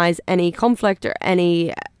minimise any conflict or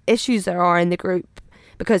any issues there are in the group,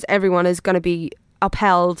 because everyone is going to be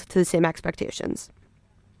upheld to the same expectations.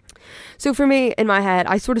 So for me, in my head,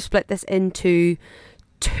 I sort of split this into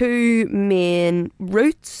two main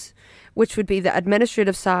routes, which would be the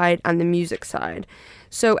administrative side and the music side.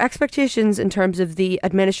 So expectations in terms of the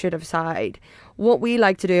administrative side, what we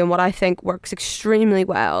like to do and what I think works extremely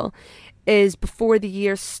well is before the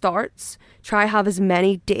year starts, try have as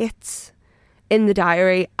many dates in the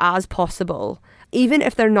diary as possible. Even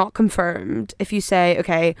if they're not confirmed, if you say,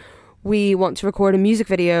 okay, we want to record a music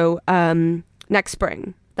video next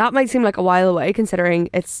spring. That might seem like a while away, considering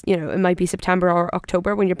it's, it might be September or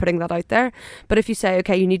October when you're putting that out there. But if you say,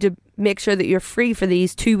 okay, you need to make sure that you're free for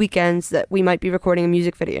these 2 weekends that we might be recording a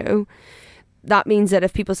music video, that means that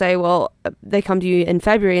if people say, well, they come to you in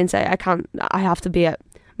February and say, I have to be at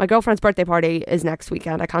my girlfriend's birthday party is next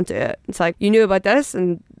weekend, I can't do it. It's like, you knew about this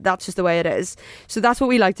and that's just the way it is. So that's what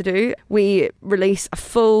we like to do. We release a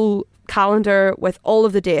full calendar with all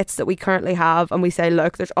of the dates that we currently have, and we say,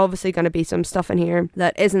 look, there's obviously going to be some stuff in here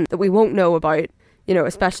that we won't know about,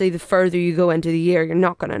 especially the further you go into the year, you're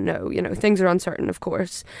not going to know, things are uncertain, of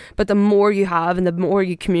course, but the more you have and the more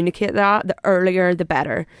you communicate that, the earlier the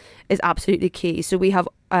better, is absolutely key. So we have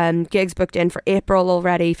gigs booked in for April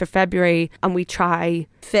already, for February, and we try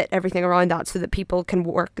fit everything around that so that people can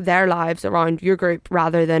work their lives around your group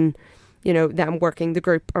rather than them working the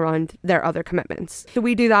group around their other commitments. So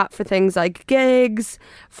we do that for things like gigs,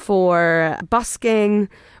 for busking,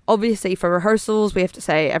 obviously for rehearsals, we have to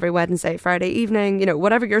say every Wednesday, Friday evening,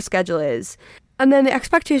 whatever your schedule is. And then the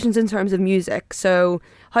expectations in terms of music. So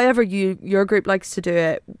however your group likes to do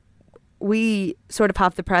it, we sort of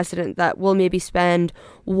have the precedent that we'll maybe spend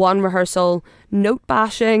one rehearsal note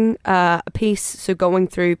bashing a piece, so going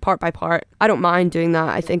through part by part. I don't mind doing that.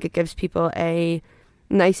 I think it gives people a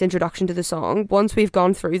nice introduction to the song. Once we've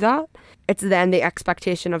gone through that, it's then the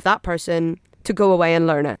expectation of that person to go away and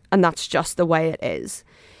learn it, and that's just the way it is.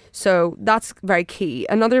 So that's very key.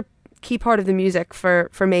 Another key part of the music for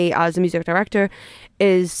me as a music director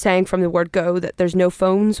is saying from the word go that there's no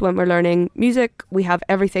phones when we're learning music. We have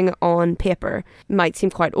everything on paper. It might seem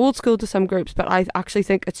quite old school to some groups, but I actually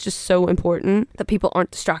think it's just so important that people aren't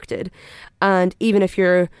distracted. And even if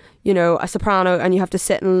you're, you know, a soprano and you have to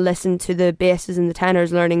sit and listen to the basses and the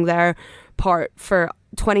tenors learning their part for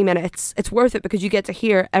 20 minutes, it's worth it because you get to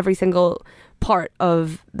hear every single part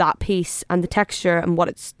of that piece and the texture and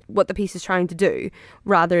what the piece is trying to do,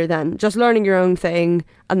 rather than just learning your own thing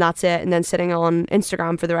and that's it, and then sitting on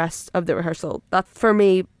Instagram for the rest of the rehearsal. That's, for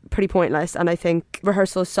me, pretty pointless. And I think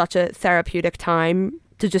rehearsal is such a therapeutic time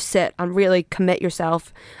to just sit and really commit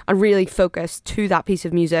yourself and really focus to that piece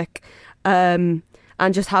of music. And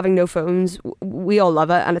just having no phones, we all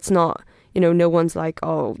love it, and it's not, you know, no one's like,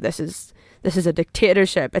 oh, this is a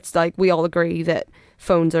dictatorship. It's like we all agree that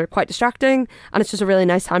phones are quite distracting, and it's just a really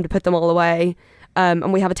nice time to put them all away.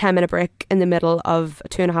 And we have a 10-minute break in the middle of a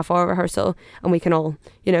 2.5-hour rehearsal, and we can all,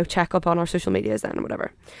 you know, check up on our social medias then or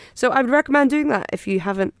whatever. So I would recommend doing that if you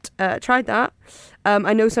haven't tried that.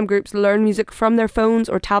 I know some groups learn music from their phones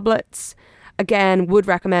or tablets. Again, would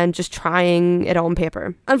recommend just trying it on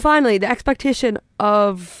paper. And finally, the expectation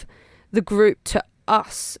of the group to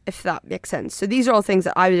us, if that makes sense. So these are all things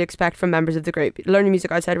that I would expect from members of the group. Learning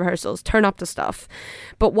music outside rehearsals, turn up to stuff.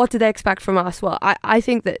 But what do they expect from us? Well, I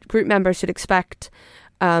think that group members should expect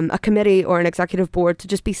a committee or an executive board to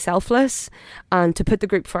just be selfless and to put the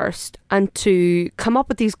group first and to come up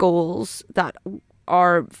with these goals that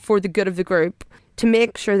are for the good of the group, to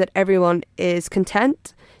make sure that everyone is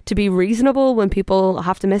content, to be reasonable when people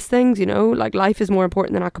have to miss things, you know, like life is more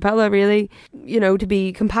important than a cappella, really. You know, to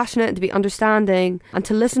be compassionate and to be understanding and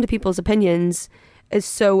to listen to people's opinions is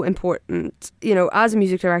so important. You know, as a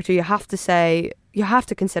music director, you have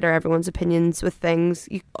to consider everyone's opinions with things.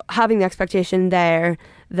 Having the expectation there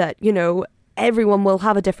that, you know, everyone will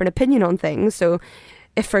have a different opinion on things. So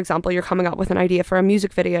if, for example, you're coming up with an idea for a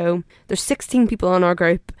music video, there's 16 people in our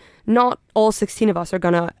group. Not all 16 of us are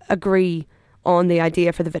going to agree on the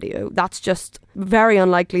idea for the video. That's just very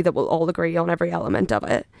unlikely that we'll all agree on every element of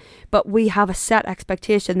it. But we have a set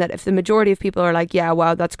expectation that if the majority of people are like, yeah,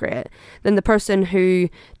 wow, that's great, then the person who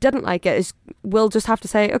didn't like it will just have to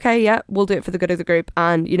say, okay, yeah, we'll do it for the good of the group,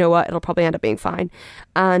 and you know what, it'll probably end up being fine.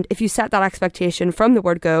 And if you set that expectation from the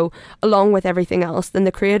word go, along with everything else, then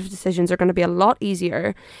the creative decisions are going to be a lot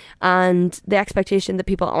easier, and the expectation that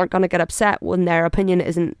people aren't going to get upset when their opinion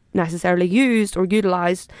isn't necessarily used or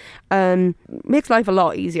utilised makes life a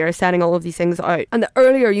lot easier, setting all of these things out. And the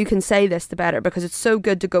earlier you can say this, the better, because it's so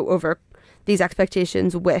good to go over these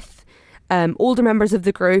expectations with older members of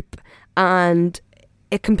the group, and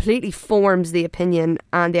it completely forms the opinion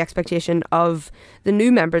and the expectation of the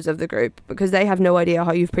new members of the group, because they have no idea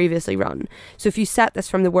how you've previously run. So if you set this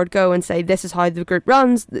from the word go and say, this is how the group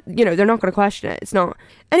runs, you know, they're not going to question it. It's not.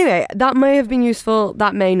 Anyway, that may have been useful.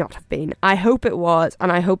 That may not have been. I hope it was.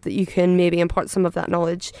 And I hope that you can maybe impart some of that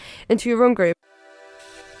knowledge into your own group.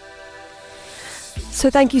 So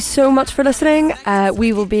thank you so much for listening.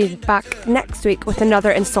 We will be back next week with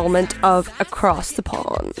another installment of Across the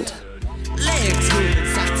Pond. Legs moving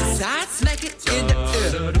side to side, smack it in the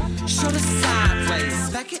air. Shoulder sideways,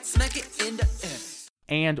 smack it in the air.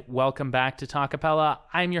 And welcome back to Talkapella.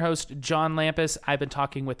 I'm your host, John Lampus. I've been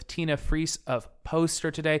talking with Tina Fries of Poster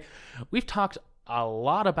today. We've talked a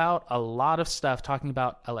lot about a lot of stuff, talking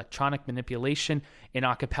about electronic manipulation in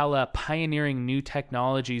a cappella, pioneering new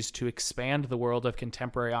technologies to expand the world of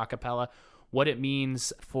contemporary a cappella, what it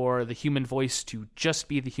means for the human voice to just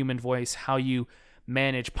be the human voice, how you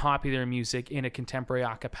manage popular music in a contemporary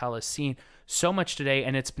a cappella scene. So much today,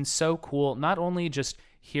 and it's been so cool, not only just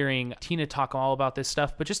hearing Tina talk all about this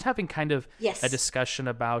stuff, but just having kind of a discussion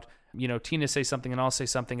about, you know, Tina say something and I'll say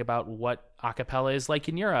something about what a cappella is like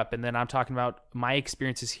in Europe, and then I'm talking about my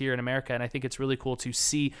experiences here in America, and I think it's really cool to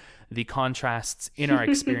see the contrasts in our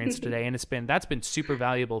experience today, and that's been super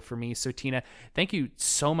valuable for me. So Tina, thank you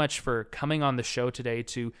so much for coming on the show today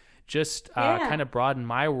to just kind of broaden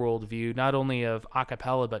my worldview, not only of a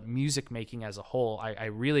cappella, but music making as a whole. I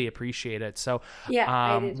really appreciate it. So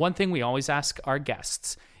one thing we always ask our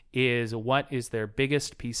guests is, what is their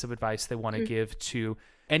biggest piece of advice they want to give to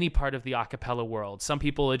any part of the a cappella world? Some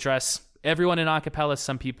people address everyone in a cappella.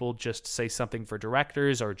 Some people just say something for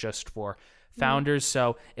directors or just for founders.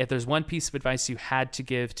 So if there's one piece of advice you had to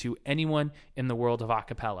give to anyone in the world of a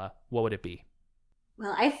cappella, what would it be?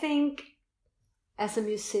 Well, I think as a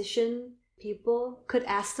musician, people could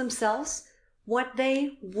ask themselves what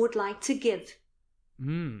they would like to give.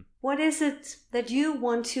 What is it that you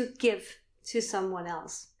want to give to someone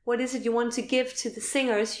else? What is it you want to give to the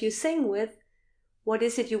singers you sing with? What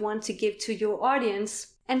is it you want to give to your audience?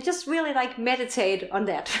 And just really like meditate on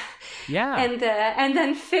that. Yeah. And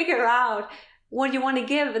then figure out what you want to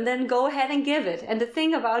give and then go ahead and give it. And the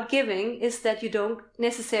thing about giving is that you don't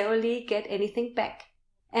necessarily get anything back.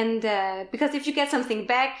 And because if you get something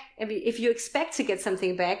back, if you expect to get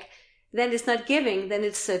something back, then it's not giving, then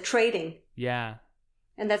it's trading. Yeah.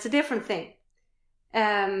 And that's a different thing.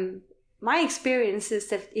 My experience is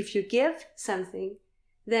that if you give something,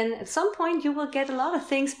 then at some point you will get a lot of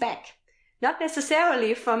things back. Not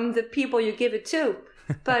necessarily from the people you give it to,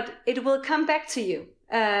 but it will come back to you.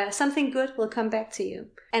 Something good will come back to you.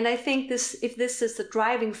 And I think if this is the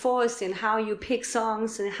driving force in how you pick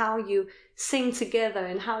songs and how you sing together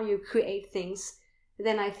and how you create things,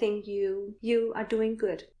 then I think you are doing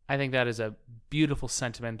good. I think that is a beautiful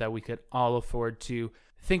sentiment that we could all afford to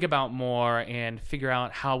think about more and figure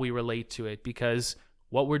out how we relate to it, because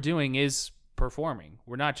what we're doing is performing.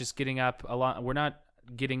 We're not just getting up a lot. We're not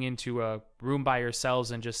getting into a room by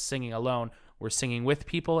ourselves and just singing alone. We're singing with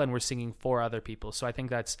people and we're singing for other people. So I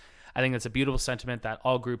think that's a beautiful sentiment that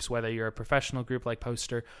all groups, whether you're a professional group like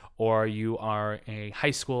Poster or you are a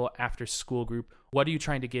high school after school group, what are you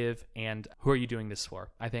trying to give and who are you doing this for?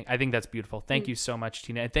 I think that's beautiful. Thank you so much,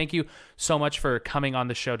 Tina. And thank you so much for coming on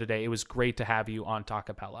the show today. It was great to have you on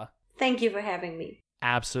Talkapella. Thank you for having me.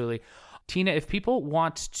 Absolutely. Tina, if people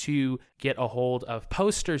want to get a hold of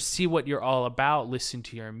Poster, see what you're all about, listen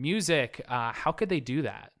to your music, how could they do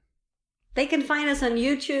that? They can find us on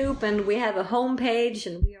YouTube, and we have a homepage,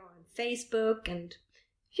 and we are on Facebook, and,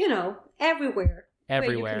 everywhere.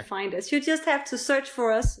 Everywhere. Where you can find us. You just have to search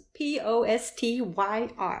for us,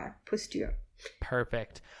 Postyr, Postyr.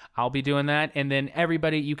 Perfect. I'll be doing that. And then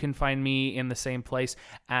everybody, you can find me in the same place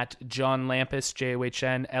at John Lampus,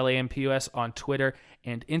 JOHNLAMPUS on Twitter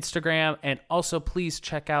and Instagram. And also please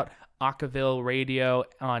check out Acaville Radio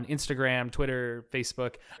on Instagram, Twitter,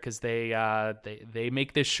 Facebook, because they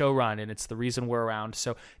make this show run, and it's the reason we're around.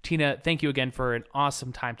 So Tina, thank you again for an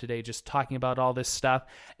awesome time today, just talking about all this stuff.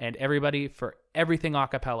 And everybody, for everything a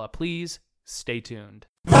cappella, please stay tuned.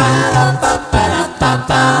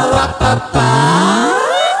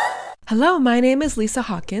 Hello, my name is Lisa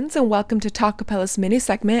Hawkins, and welcome to Talkapella's mini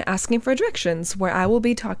segment Asking for Directions, where I will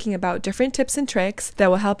be talking about different tips and tricks that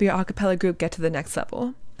will help your a cappella group get to the next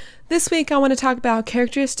level. This week, I want to talk about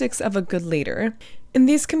characteristics of a good leader. And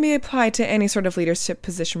these can be applied to any sort of leadership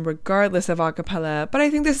position regardless of a cappella, but I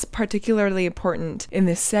think this is particularly important in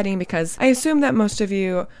this setting because I assume that most of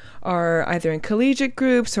you are either in collegiate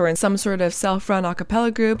groups or in some sort of self-run a cappella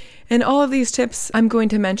group, and all of these tips I'm going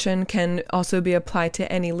to mention can also be applied to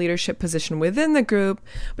any leadership position within the group,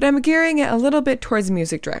 but I'm gearing it a little bit towards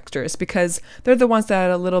music directors because they're the ones that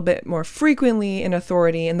are a little bit more frequently in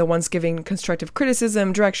authority and the ones giving constructive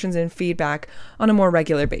criticism, directions, and feedback on a more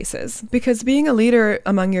regular basis. Because being a leader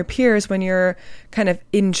among your peers when you're kind of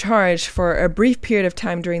in charge for a brief period of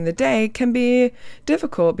time during the day can be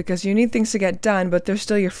difficult because you need things to get done, but they're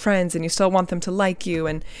still your friends and you still want them to like you,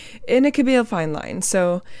 and it can be a fine line.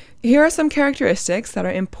 So here are some characteristics that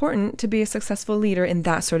are important to be a successful leader in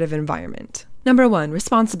that sort of environment. Number 1,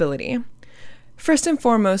 responsibility. First and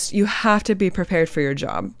foremost, you have to be prepared for your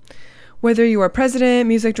job. Whether you are president,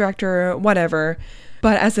 music director, whatever,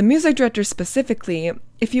 but as a music director specifically,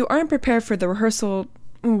 if you aren't prepared for the rehearsal,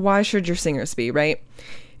 why should your singers be, right?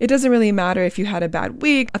 It doesn't really matter if you had a bad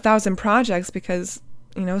week, 1,000 projects, because,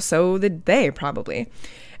 so did they probably.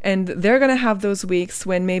 And they're going to have those weeks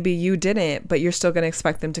when maybe you didn't, but you're still going to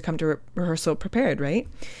expect them to come to rehearsal prepared, right?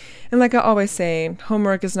 And like I always say,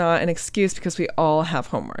 homework is not an excuse because we all have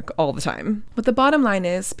homework all the time. But the bottom line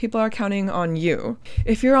is people are counting on you.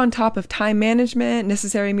 If you're on top of time management,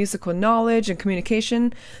 necessary musical knowledge, and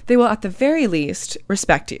communication, they will at the very least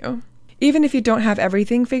respect you. Even if you don't have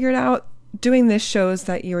everything figured out, doing this shows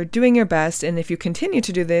that you're doing your best, and if you continue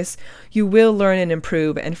to do this, you will learn and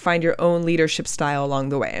improve and find your own leadership style along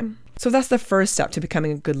the way. So that's the first step to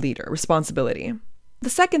becoming a good leader, responsibility. The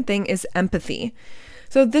second thing is empathy.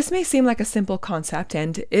 So this may seem like a simple concept,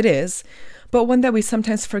 and it is, but one that we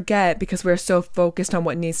sometimes forget because we're so focused on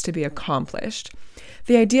what needs to be accomplished.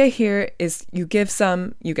 The idea here is you give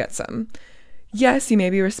some, you get some. Yes, you may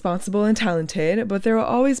be responsible and talented, but there will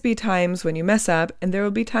always be times when you mess up, and there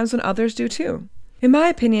will be times when others do too. In my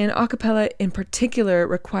opinion, a cappella in particular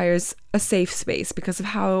requires a safe space because of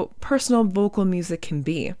how personal vocal music can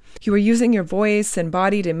be. You are using your voice and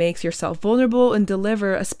body to make yourself vulnerable and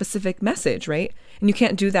deliver a specific message, right? And you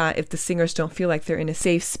can't do that if the singers don't feel like they're in a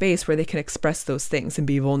safe space where they can express those things and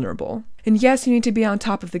be vulnerable. And yes, you need to be on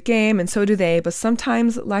top of the game, and so do they, but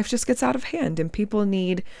sometimes life just gets out of hand and people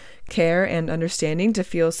need care and understanding to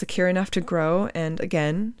feel secure enough to grow, and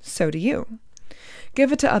again, so do you.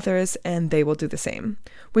 Give it to others and they will do the same,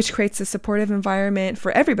 which creates a supportive environment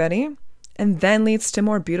for everybody and then leads to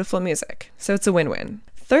more beautiful music. So it's a win-win.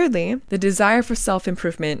 Thirdly, the desire for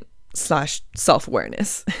self-improvement /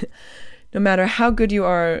 self-awareness. No matter how good you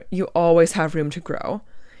are, you always have room to grow.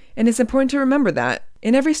 And it's important to remember that.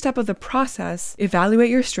 In every step of the process, evaluate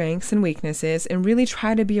your strengths and weaknesses and really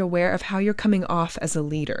try to be aware of how you're coming off as a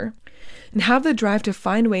leader. And have the drive to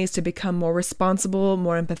find ways to become more responsible,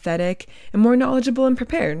 more empathetic, and more knowledgeable and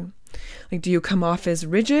prepared. Like, do you come off as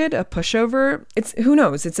rigid, a pushover? Who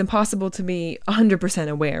knows? It's impossible to be 100%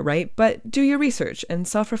 aware, right? But do your research and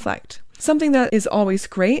self-reflect. Something that is always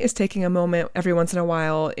great is taking a moment every once in a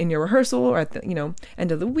while in your rehearsal or at the,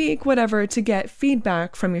 end of the week, whatever, to get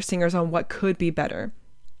feedback from your singers on what could be better.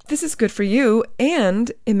 This is good for you,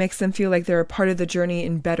 and it makes them feel like they're a part of the journey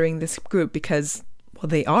in bettering this group because, well,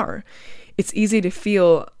 they are. It's easy to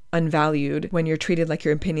feel unvalued when you're treated like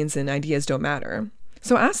your opinions and ideas don't matter.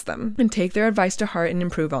 So ask them and take their advice to heart and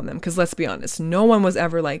improve on them. Because let's be honest, no one was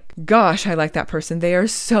ever like, gosh, I like that person. They are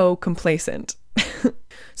so complacent.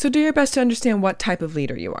 So do your best to understand what type of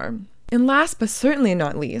leader you are. And last but certainly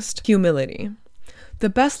not least, humility. The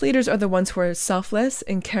best leaders are the ones who are selfless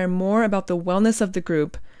and care more about the wellness of the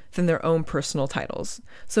group than their own personal titles.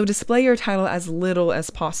 So display your title as little as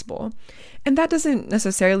possible. And that doesn't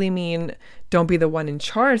necessarily mean don't be the one in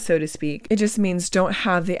charge, so to speak. It just means don't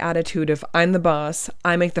have the attitude of I'm the boss,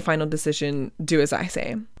 I make the final decision, do as I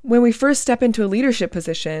say. When we first step into a leadership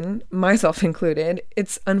position, myself included,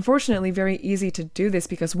 it's unfortunately very easy to do this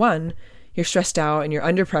because 1, you're stressed out and you're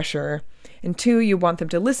under pressure. And 2, you want them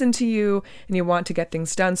to listen to you and you want to get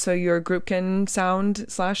things done so your group can sound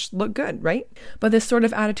 / look good, right? But this sort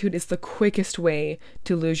of attitude is the quickest way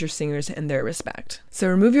to lose your singers and their respect. So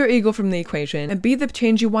remove your ego from the equation and be the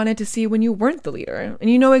change you wanted to see when you weren't the leader. And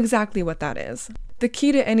you know exactly what that is. The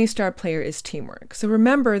key to any star player is teamwork. So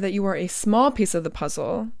remember that you are a small piece of the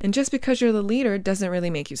puzzle, and just because you're the leader doesn't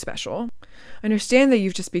really make you special. Understand that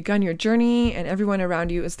you've just begun your journey and everyone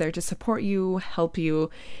around you is there to support you, help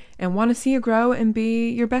you, and want to see you grow and be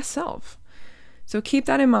your best self. So keep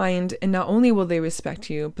that in mind, and not only will they respect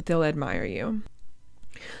you, but they'll admire you.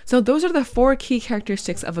 So those are the 4 key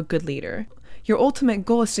characteristics of a good leader. Your ultimate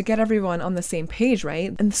goal is to get everyone on the same page,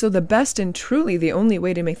 right? And so the best and truly the only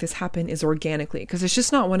way to make this happen is organically, because it's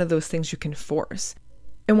just not one of those things you can force.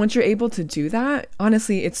 And once you're able to do that,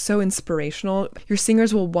 honestly, it's so inspirational. Your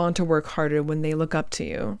singers will want to work harder when they look up to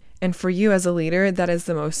you. And for you as a leader, that is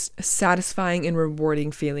the most satisfying and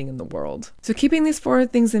rewarding feeling in the world. So keeping these 4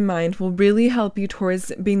 things in mind will really help you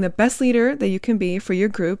towards being the best leader that you can be for your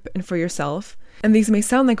group and for yourself. And these may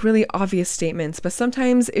sound like really obvious statements, but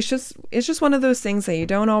sometimes it's just one of those things that you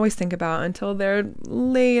don't always think about until they're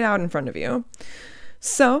laid out in front of you.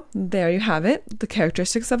 So there you have it, the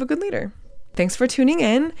characteristics of a good leader. Thanks for tuning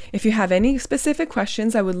in. If you have any specific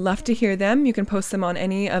questions, I would love to hear them. You can post them on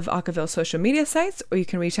any of Acaville's social media sites, or you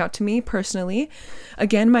can reach out to me personally.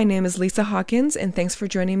 Again, my name is Lisa Hawkins, and thanks for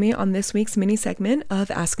joining me on this week's mini segment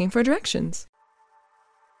of Asking for Directions.